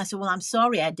missed that. And I said, well, I'm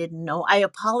sorry, I didn't know. I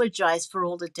apologize for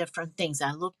all the different things.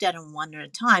 I looked at them one at a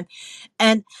time.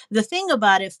 And the thing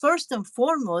about it, first and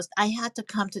foremost, I had to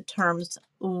come to terms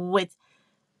with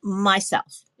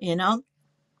myself.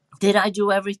 Did I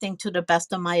do everything to the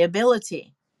best of my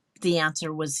ability? The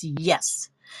answer was yes,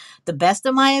 the best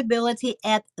of my ability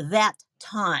at that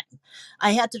time.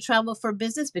 I had to travel for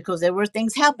business because there were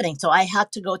things happening. So I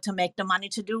had to go to make the money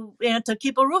to do, to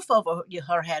keep a roof over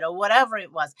her head or whatever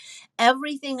it was.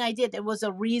 Everything I did, there was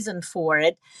a reason for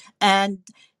it. And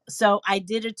so I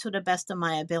did it to the best of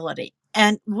my ability.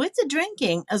 And with the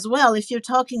drinking as well, if you're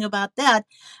talking about that,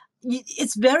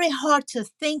 it's very hard to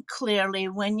think clearly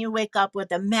when you wake up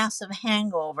with a massive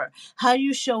hangover. How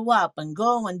you show up and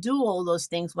go and do all those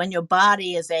things when your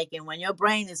body is aching, when your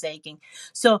brain is aching.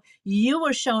 So you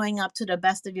were showing up to the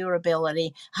best of your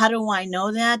ability. How do I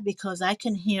know that? Because I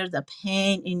can hear the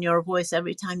pain in your voice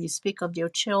every time you speak of your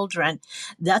children.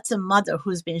 That's a mother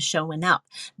who's been showing up.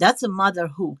 That's a mother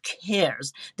who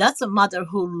cares. That's a mother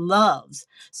who loves.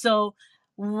 So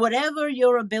whatever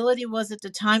your ability was at the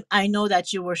time, I know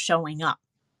that you were showing up.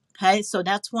 Okay, so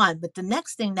that's one. But the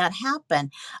next thing that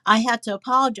happened, I had to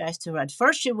apologize to her. At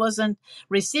first, she wasn't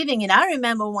receiving it. I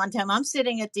remember one time I'm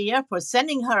sitting at the airport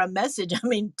sending her a message. I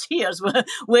mean, tears,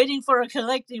 waiting for a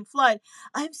connecting flight.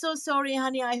 I'm so sorry,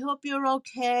 honey. I hope you're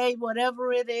okay.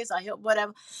 Whatever it is, I hope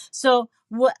whatever. So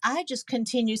what I just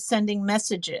continued sending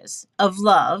messages of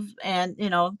love and,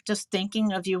 just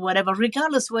thinking of you, whatever,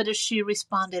 regardless whether she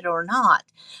responded or not.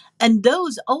 And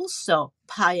those also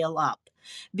pile up.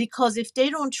 Because if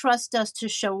they don't trust us to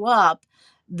show up,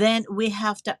 then we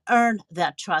have to earn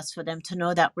that trust for them to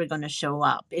know that we're going to show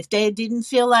up. If they didn't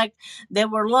feel like they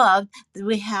were loved,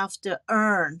 we have to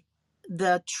earn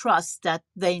the trust that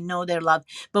they know they're loved.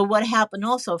 But what happened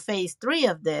also, phase 3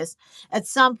 of this, at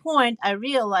some point, I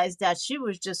realized that she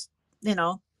was just,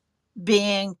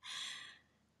 being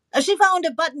she found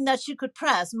a button that she could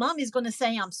press. Mommy's going to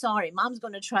say, I'm sorry. Mom's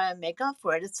going to try and make up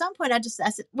for it. At some point, I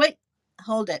said, wait,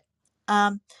 hold it.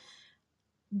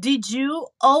 Did you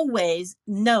always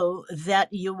know that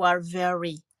you are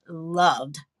very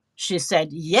loved? She said,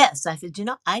 yes. I said,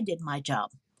 I did my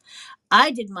job.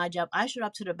 I did my job. I showed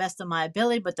up to the best of my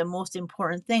ability. But the most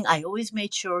important thing, I always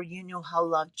made sure you knew how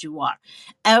loved you are.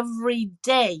 Every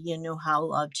day you knew how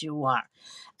loved you are.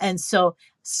 And so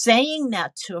saying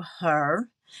that to her,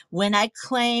 when I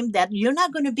claimed that you're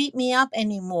not going to beat me up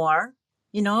anymore,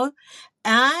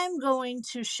 I'm going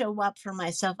to show up for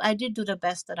myself. I did do the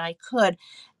best that I could.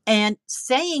 And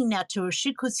saying that to her,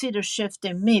 she could see the shift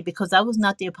in me because I was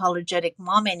not the apologetic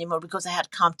mom anymore because I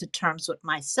had come to terms with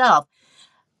myself.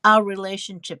 Our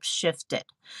relationship shifted.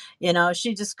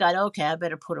 She just got, okay, I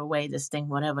better put away this thing,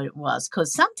 whatever it was.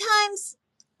 Because sometimes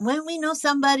when we know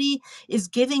somebody is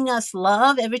giving us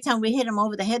love, every time we hit them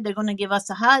over the head, they're going to give us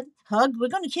a hug. We're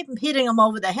going to keep hitting them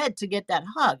over the head to get that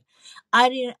hug.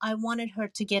 I wanted her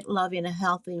to get love in a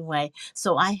healthy way.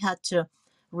 So I had to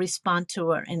respond to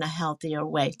her in a healthier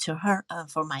way, to her,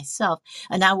 for myself.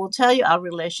 And I will tell you, our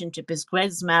relationship is great.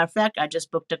 As a matter of fact, I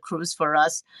just booked a cruise for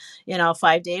us, you know, a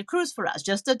 5-day cruise for us,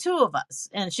 just the two of us.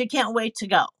 And she can't wait to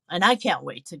go. And I can't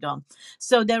wait to go.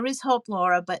 So there is hope,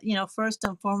 Laura. But, you know, first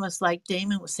and foremost, like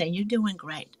Damon was saying, you're doing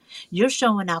great. You're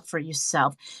showing up for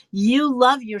yourself. You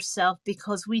love yourself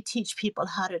because we teach people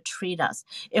how to treat us.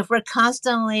 If we're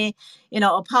constantly, you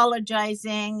know,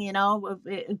 apologizing, you know,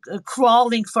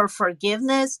 crawling for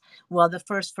forgiveness, well, the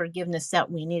first forgiveness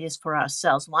that we need is for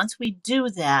ourselves. Once we do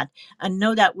that and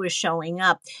know that we're showing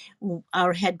up,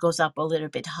 our head goes up a little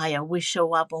bit higher. We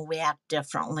show up and we act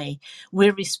differently.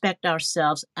 We respect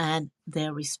ourselves and they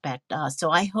respect us. So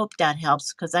I hope that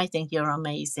helps, because I think you're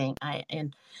amazing.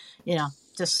 And you know,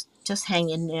 just hang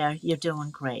in there. You're doing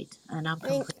great. And I'm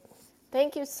Thank, complete.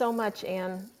 thank you so much,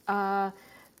 Anne.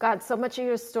 God, so much of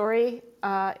your story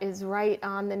is right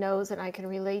on the nose, and I can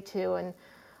relate to. And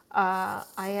I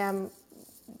am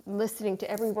listening to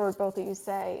every word both of you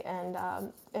say,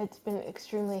 and it's been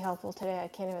extremely helpful today. I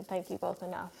can't even thank you both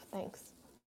enough. Thanks.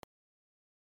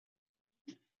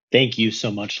 Thank you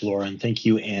so much, Laura, and thank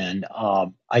you, Anne.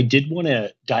 I did want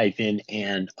to dive in,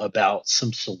 Anne, about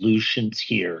some solutions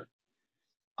here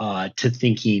to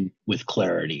thinking with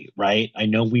clarity, right? I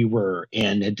know we were,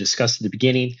 and had discussed at the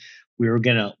beginning, we were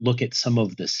going to look at some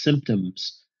of the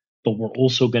symptoms, but we're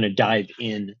also going to dive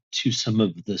into some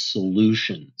of the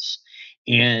solutions.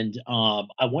 And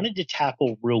I wanted to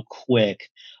tackle real quick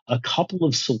a couple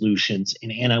of solutions,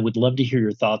 and I would love to hear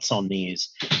your thoughts on these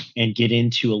and get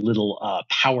into a little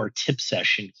power tip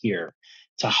session here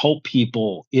to help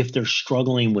people if they're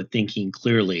struggling with thinking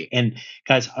clearly. And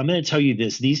guys, I'm going to tell you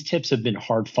this: these tips have been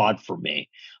hard fought for me.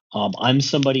 I'm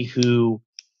somebody who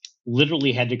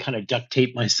literally had to kind of duct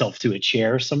tape myself to a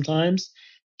chair sometimes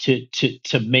to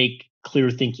make clear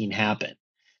thinking happen,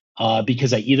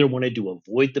 because I either wanted to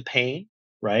avoid the pain,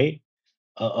 right,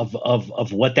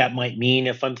 of what that might mean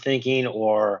if I'm thinking,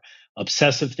 or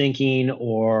obsessive thinking,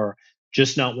 or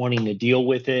just not wanting to deal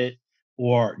with it,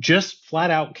 or just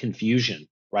flat out confusion,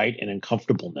 right, and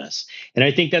uncomfortableness. And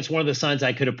I think that's one of the signs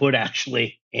I could have put,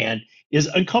 actually, and is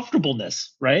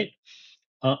uncomfortableness, right?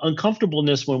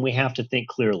 Uncomfortableness when we have to think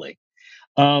clearly.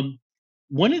 Um,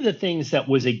 One of the things that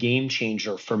was a game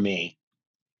changer for me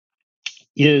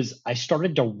is I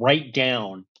started to write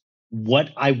down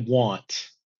what I want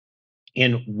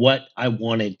and what I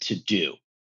wanted to do.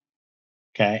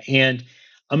 Okay. And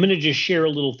I'm going to just share a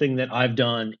little thing that I've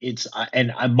done.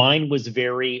 Mine was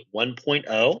very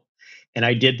 1.0. And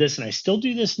I did this and I still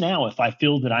do this now if I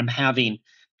feel that I'm having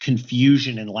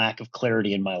confusion and lack of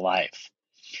clarity in my life.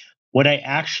 What I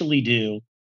actually do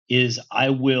is I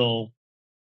will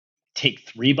take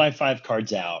 3x5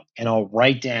 cards out and I'll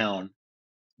write down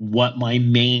what my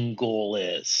main goal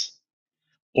is.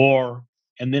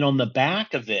 And then on the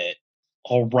back of it,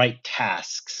 I'll write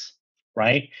tasks,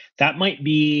 right? That might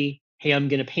be, hey, I'm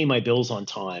going to pay my bills on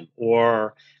time,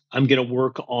 or I'm going to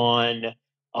work on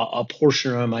a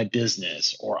portion of my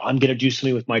business, or I'm going to do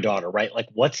something with my daughter, right? Like,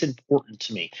 what's important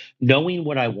to me, knowing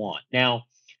what I want. Now,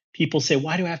 people say,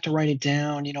 why do I have to write it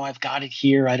down? You know, I've got it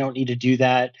here. I don't need to do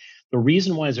that. The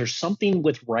reason why is there's something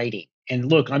with writing. And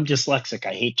look, I'm dyslexic.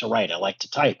 I hate to write. I like to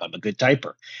type. I'm a good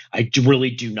typer.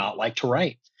 Really do not like to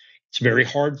write. It's very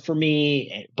hard for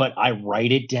me, but I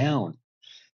write it down,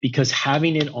 because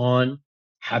having it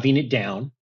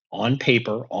down on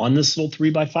paper on this little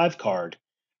 3x5 card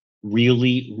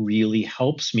really, really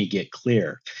helps me get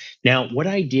clear. Now, what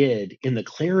I did in the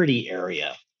clarity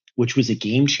area, which was a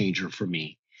game changer for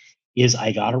me, is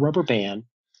I got a rubber band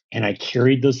and I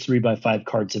carried those 3x5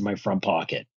 cards in my front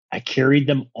pocket. I carried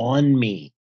them on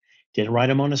me. Didn't write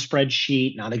them on a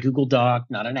spreadsheet, not a Google Doc,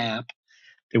 not an app.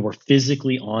 They were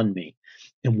physically on me.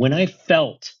 And when I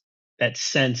felt that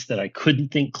sense that I couldn't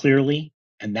think clearly,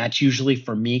 and that's usually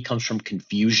for me comes from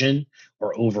confusion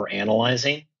or over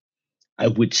analyzing, I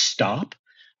would stop.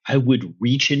 I would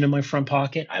reach into my front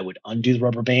pocket. I would undo the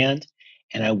rubber band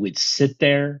and I would sit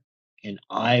there and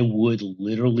I would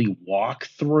literally walk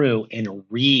through and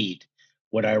read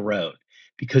what I wrote,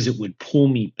 because it would pull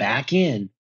me back in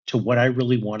to what I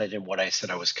really wanted and what I said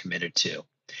I was committed to.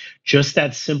 Just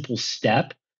that simple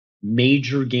step,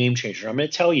 major game changer. I'm going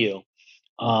to tell you,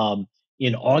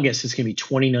 in August, it's going to be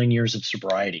 29 years of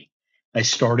sobriety. I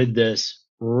started this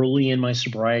early in my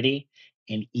sobriety.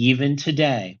 And even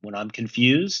today, when I'm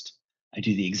confused, I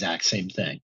do the exact same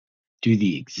thing. Do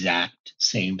the exact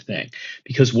same thing.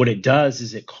 Because what it does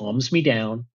is it calms me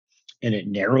down and it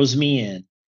narrows me in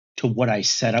to what I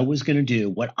said I was going to do,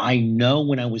 what I know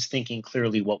when I was thinking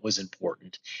clearly what was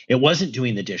important. It wasn't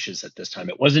doing the dishes at this time.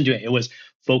 It was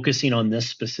focusing on this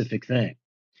specific thing.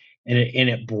 And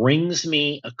it brings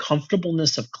me a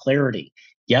comfortableness of clarity.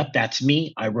 Yep, that's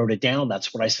me. I wrote it down.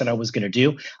 That's what I said I was going to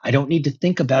do. I don't need to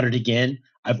think about it again.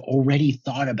 I've already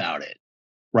thought about it,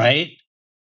 right?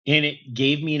 And it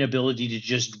gave me an ability to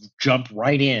just jump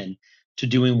right in to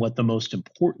doing what the most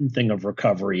important thing of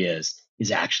recovery is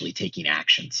actually taking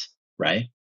actions, right?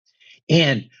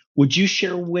 And would you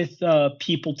share with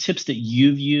people tips that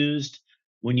you've used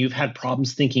when you've had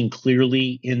problems thinking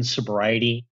clearly in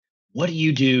sobriety? What do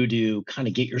you do to kind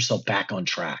of get yourself back on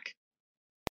track?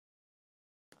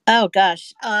 Oh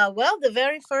gosh. Well, the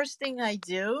very first thing I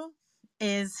do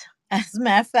is, as a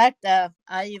matter of fact,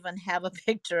 I even have a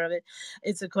picture of it.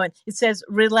 It's a coin. It says,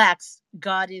 "Relax,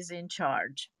 God is in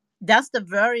charge." That's the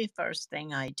very first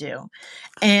thing I do.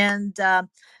 And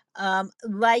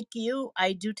like you,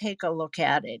 I do take a look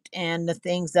at it and the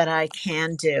things that I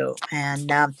can do.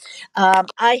 And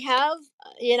I have,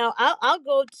 I'll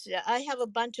go to, I have a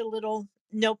bunch of little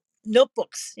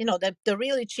notebooks, the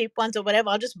really cheap ones or whatever.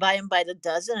 I'll just buy them by the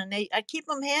dozen, and I keep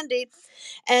them handy.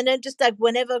 And then just like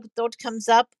whenever a thought comes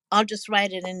up, I'll just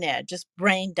write it in there, just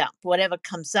brain dump whatever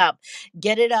comes up,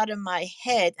 get it out of my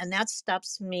head, and that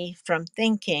stops me from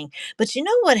thinking. But you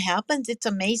know what happens? It's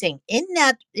amazing. In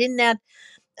that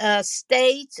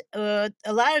state, a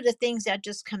lot of the things that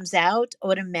just comes out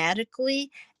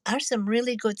automatically are some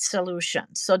really good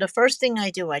solutions. So the first thing I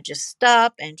do, I just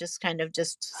stop and just kind of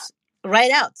just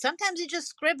write out. Sometimes you're just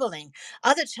scribbling.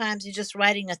 Other times you're just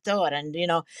writing a thought and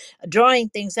drawing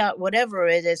things out, whatever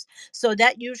it is. So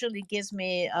that usually gives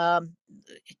me a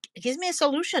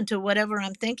solution to whatever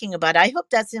I'm thinking about. I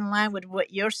hope that's in line with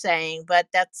what you're saying, but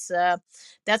that's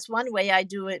one way I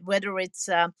do it, whether it's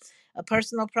a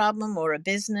personal problem or a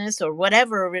business or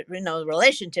whatever.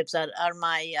 Relationships are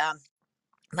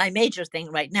my major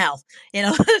thing right now. you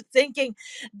know thinking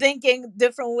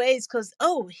different ways, because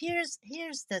here's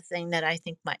the thing that I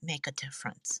think might make a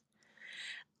difference.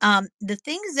 The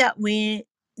things that we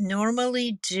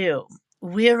normally do,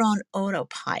 we're on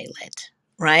autopilot,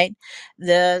 right?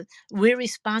 We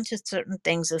respond to certain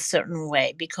things a certain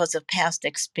way because of past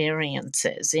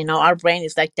experiences. Our brain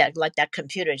is like that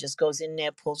computer, just goes in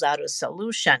there, pulls out a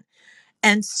solution.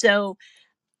 And so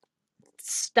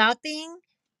stopping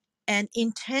and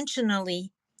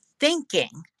intentionally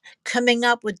thinking, coming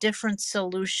up with different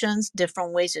solutions,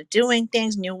 different ways of doing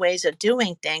things, new ways of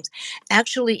doing things,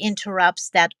 actually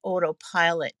interrupts that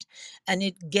autopilot, and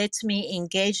it gets me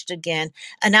engaged again.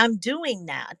 And I'm doing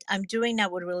that. I'm doing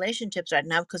that with relationships right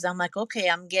now, because I'm like, okay,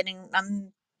 I'm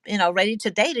ready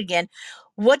to date again.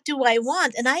 What do I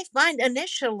want? And I find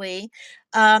initially,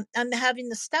 I'm having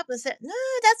to stop and say, no,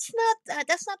 that's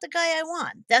not the guy I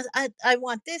want. I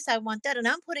want this, I want that, and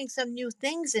I'm putting some new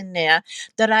things in there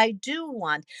that I do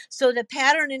want. So the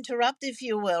pattern interrupt, if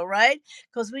you will, right?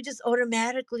 Because we just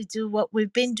automatically do what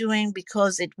we've been doing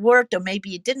because it worked, or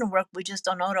maybe it didn't work. We're just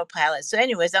on autopilot. So,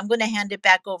 anyways, I'm going to hand it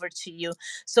back over to you.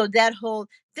 So that whole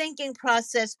thinking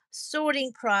process,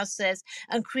 sorting process,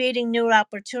 and creating new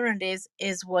opportunities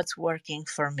is what's working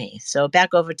for me. So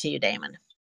back over to you, Damon.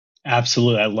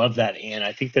 Absolutely. I love that, Anne.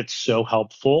 I think that's so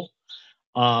helpful.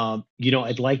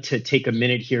 I'd like to take a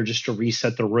minute here just to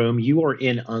reset the room. You are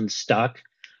in Unstuck,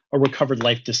 a recovered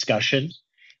life discussion.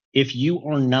 If you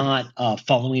are not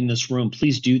following this room,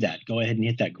 please do that. Go ahead and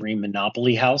hit that green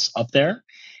Monopoly house up there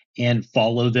and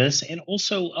follow this. And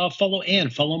also follow Ann,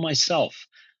 follow myself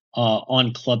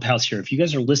on Clubhouse here. If you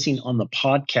guys are listening on the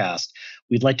podcast,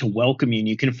 we'd like to welcome you. And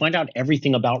you can find out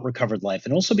everything about Recovered Life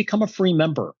and also become a free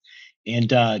member and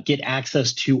get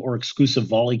access to our exclusive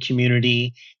Volley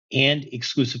community and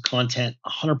exclusive content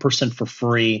 100% for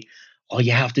free. All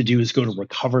you have to do is go to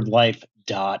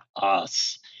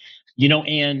recoveredlife.us.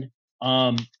 Anne,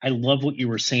 I love what you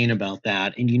were saying about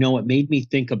that. And, it made me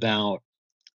think about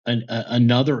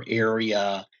another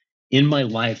area in my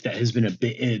life that has been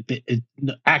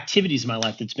activities in my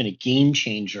life that's been a game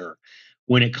changer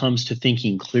when it comes to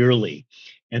thinking clearly.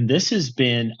 And this has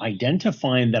been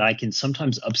identifying that I can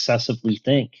sometimes obsessively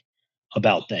think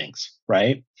about things,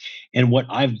 right? And what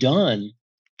I've done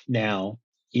now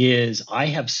is I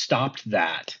have stopped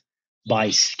that by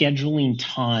scheduling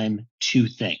time to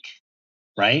think,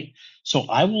 right? So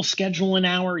I will schedule an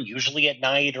hour, usually at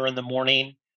night or in the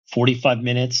morning, 45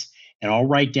 minutes, and I'll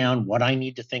write down what I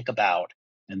need to think about.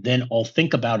 And then I'll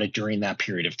think about it during that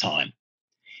period of time.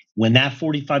 When that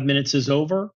 45 minutes is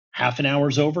over, half an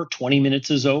hour's over, 20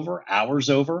 minutes is over, hours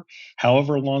over,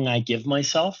 however long I give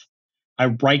myself, I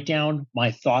write down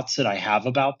my thoughts that I have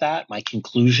about that, my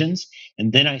conclusions,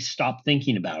 and then I stop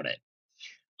thinking about it.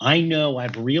 I know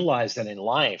I've realized that in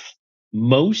life,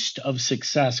 most of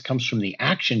success comes from the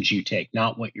actions you take,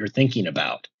 not what you're thinking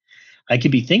about. I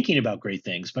could be thinking about great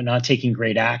things, but not taking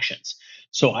great actions.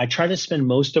 So I try to spend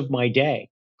most of my day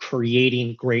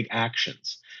creating great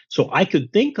actions. So I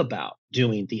could think about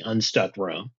doing the Unstuck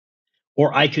room,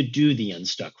 or I could do the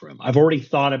Unstuck room. I've already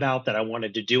thought about that I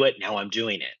wanted to do it. Now I'm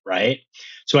doing it, right?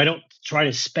 So I don't try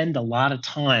to spend a lot of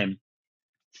time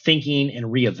thinking and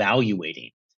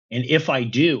reevaluating. And if I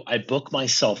do, I book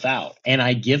myself out and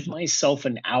I give myself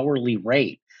an hourly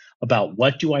rate about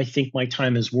what do I think my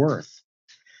time is worth.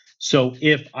 So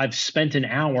if I've spent an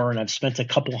hour and I've spent a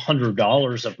couple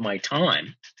 $100 of my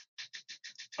time,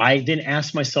 I then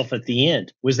ask myself at the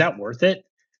end, was that worth it?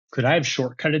 Could I have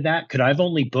shortcutted that? Could I have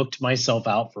only booked myself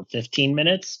out for 15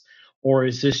 minutes? Or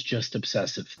is this just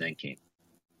obsessive thinking?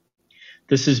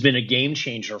 This has been a game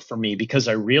changer for me because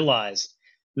I realized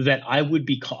that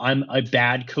I'm a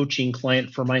bad coaching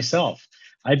client for myself.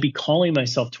 I'd be calling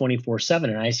myself 24/7.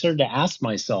 And I started to ask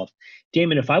myself,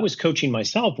 Damon, if I was coaching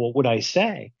myself, what would I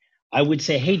say? I would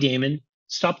say, hey, Damon,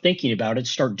 stop thinking about it,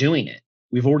 start doing it.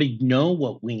 We've already know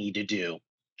what we need to do.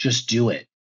 Just do it.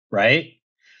 Right.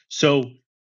 So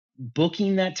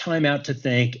booking that time out to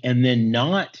think and then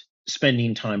not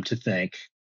spending time to think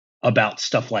about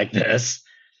stuff like this,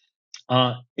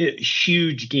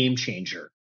 huge game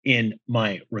changer in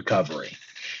my recovery.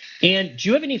 And do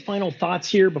you have any final thoughts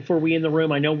here before we end the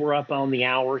room? I know we're up on the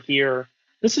hour here.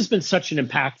 This has been such an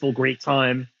impactful, great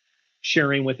time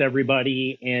sharing with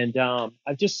everybody, and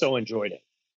I've just so enjoyed it.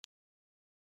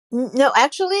 No,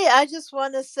 actually, I just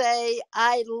want to say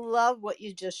I love what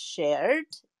you just shared.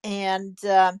 And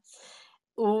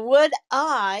would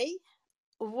I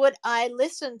would I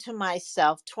listen to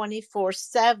myself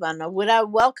 24/7, or would I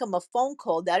welcome a phone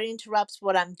call that interrupts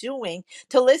what I'm doing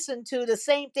to listen to the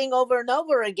same thing over and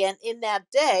over again in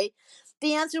that day?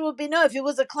 The answer would be no. If it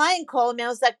was a client calling me, I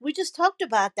was like, we just talked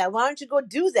about that. Why don't you go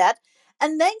do that?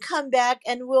 And then come back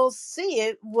and we'll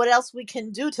see what else we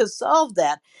can do to solve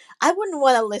that. I wouldn't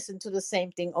want to listen to the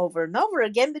same thing over and over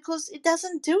again because it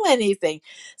doesn't do anything.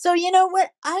 So, you know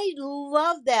what? I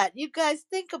love that. You guys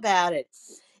think about it.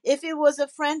 If it was a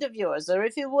friend of yours, or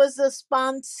if it was a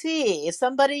sponsee,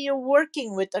 somebody you're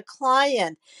working with, a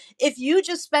client, if you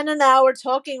just spend an hour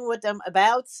talking with them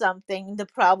about something, the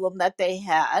problem that they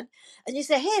had, and you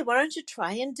say, hey, why don't you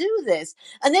try and do this?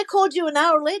 And they called you an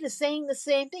hour later saying the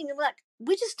same thing. You're like,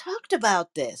 we just talked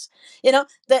about this.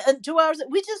 And 2 hours,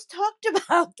 we just talked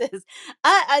about this.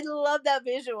 I love that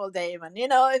visual, Damon.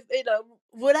 If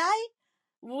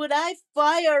would I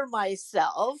fire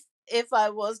myself if I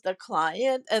was the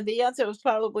client? And the answer was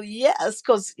probably yes,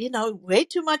 because way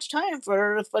too much time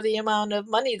for the amount of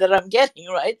money that I'm getting,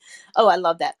 right? Oh, I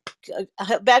love that.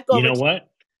 Back You over know to what?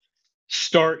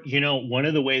 One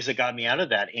of the ways that got me out of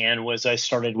that, Anne, was I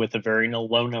started with a very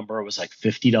low number. It was like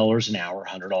 $50 an hour,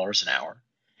 $100 an hour.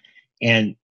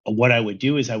 And what I would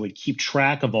do is I would keep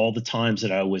track of all the times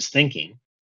that I was thinking,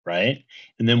 right?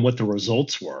 And then what the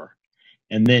results were.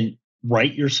 And then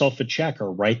write yourself a check,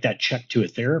 or write that check to a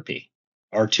therapy,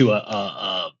 or to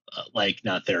like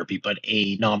not therapy, but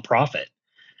a nonprofit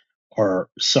or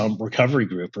some recovery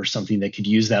group or something that could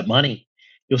use that money.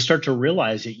 You'll start to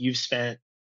realize that you've spent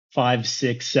five,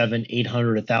 six, seven,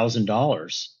 800,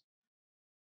 $1,000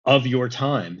 of your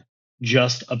time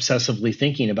just obsessively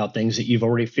thinking about things that you've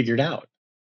already figured out.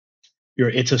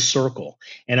 It's a circle.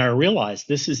 And I realized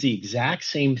this is the exact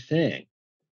same thing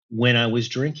when I was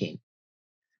drinking.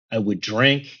 I would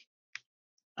drink,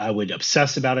 I would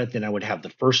obsess about it, then I would have the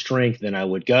first drink, then I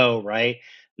would go, right?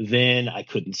 Then I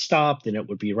couldn't stop, then it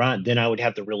would be right. Then I would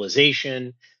have the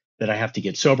realization that I have to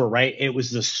get sober, right? It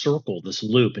was this circle, this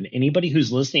loop. And anybody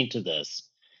who's listening to this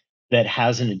that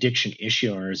has an addiction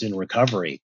issue or is in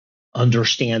recovery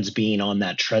understands being on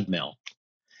that treadmill.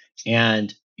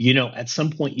 And, at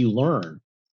some point you learn,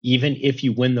 even if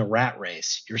you win the rat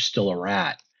race, you're still a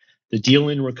rat. The deal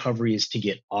in recovery is to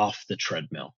get off the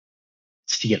treadmill,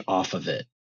 it's to get off of it,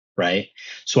 right?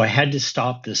 So I had to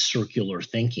stop this circular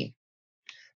thinking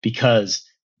because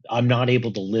I'm not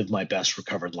able to live my best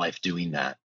recovered life doing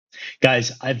that.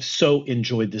 Guys, I've so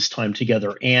enjoyed this time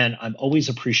together, and I'm always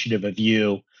appreciative of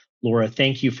you. Laura,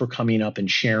 thank you for coming up and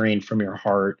sharing from your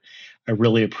heart. I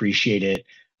really appreciate it.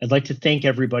 I'd like to thank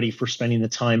everybody for spending the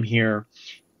time here.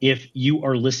 If you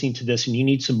are listening to this and you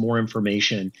need some more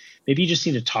information, maybe you just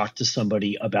need to talk to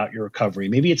somebody about your recovery.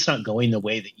 Maybe it's not going the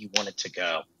way that you want it to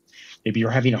go. Maybe you're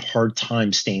having a hard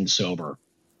time staying sober.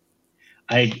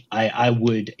 I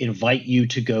would invite you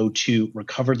to go to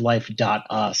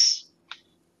recoveredlife.us.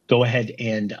 Go ahead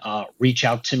and reach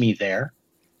out to me there.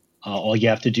 All you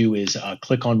have to do is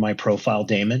click on my profile,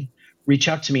 Damon. Reach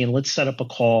out to me and let's set up a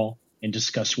call and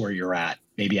discuss where you're at.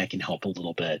 Maybe I can help a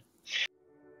little bit.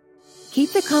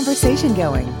 Keep the conversation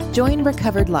going. Join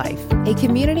Recovered Life, a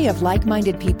community of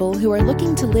like-minded people who are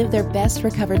looking to live their best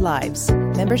recovered lives.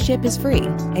 Membership is free,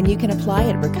 and you can apply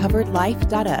at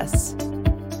recoveredlife.us.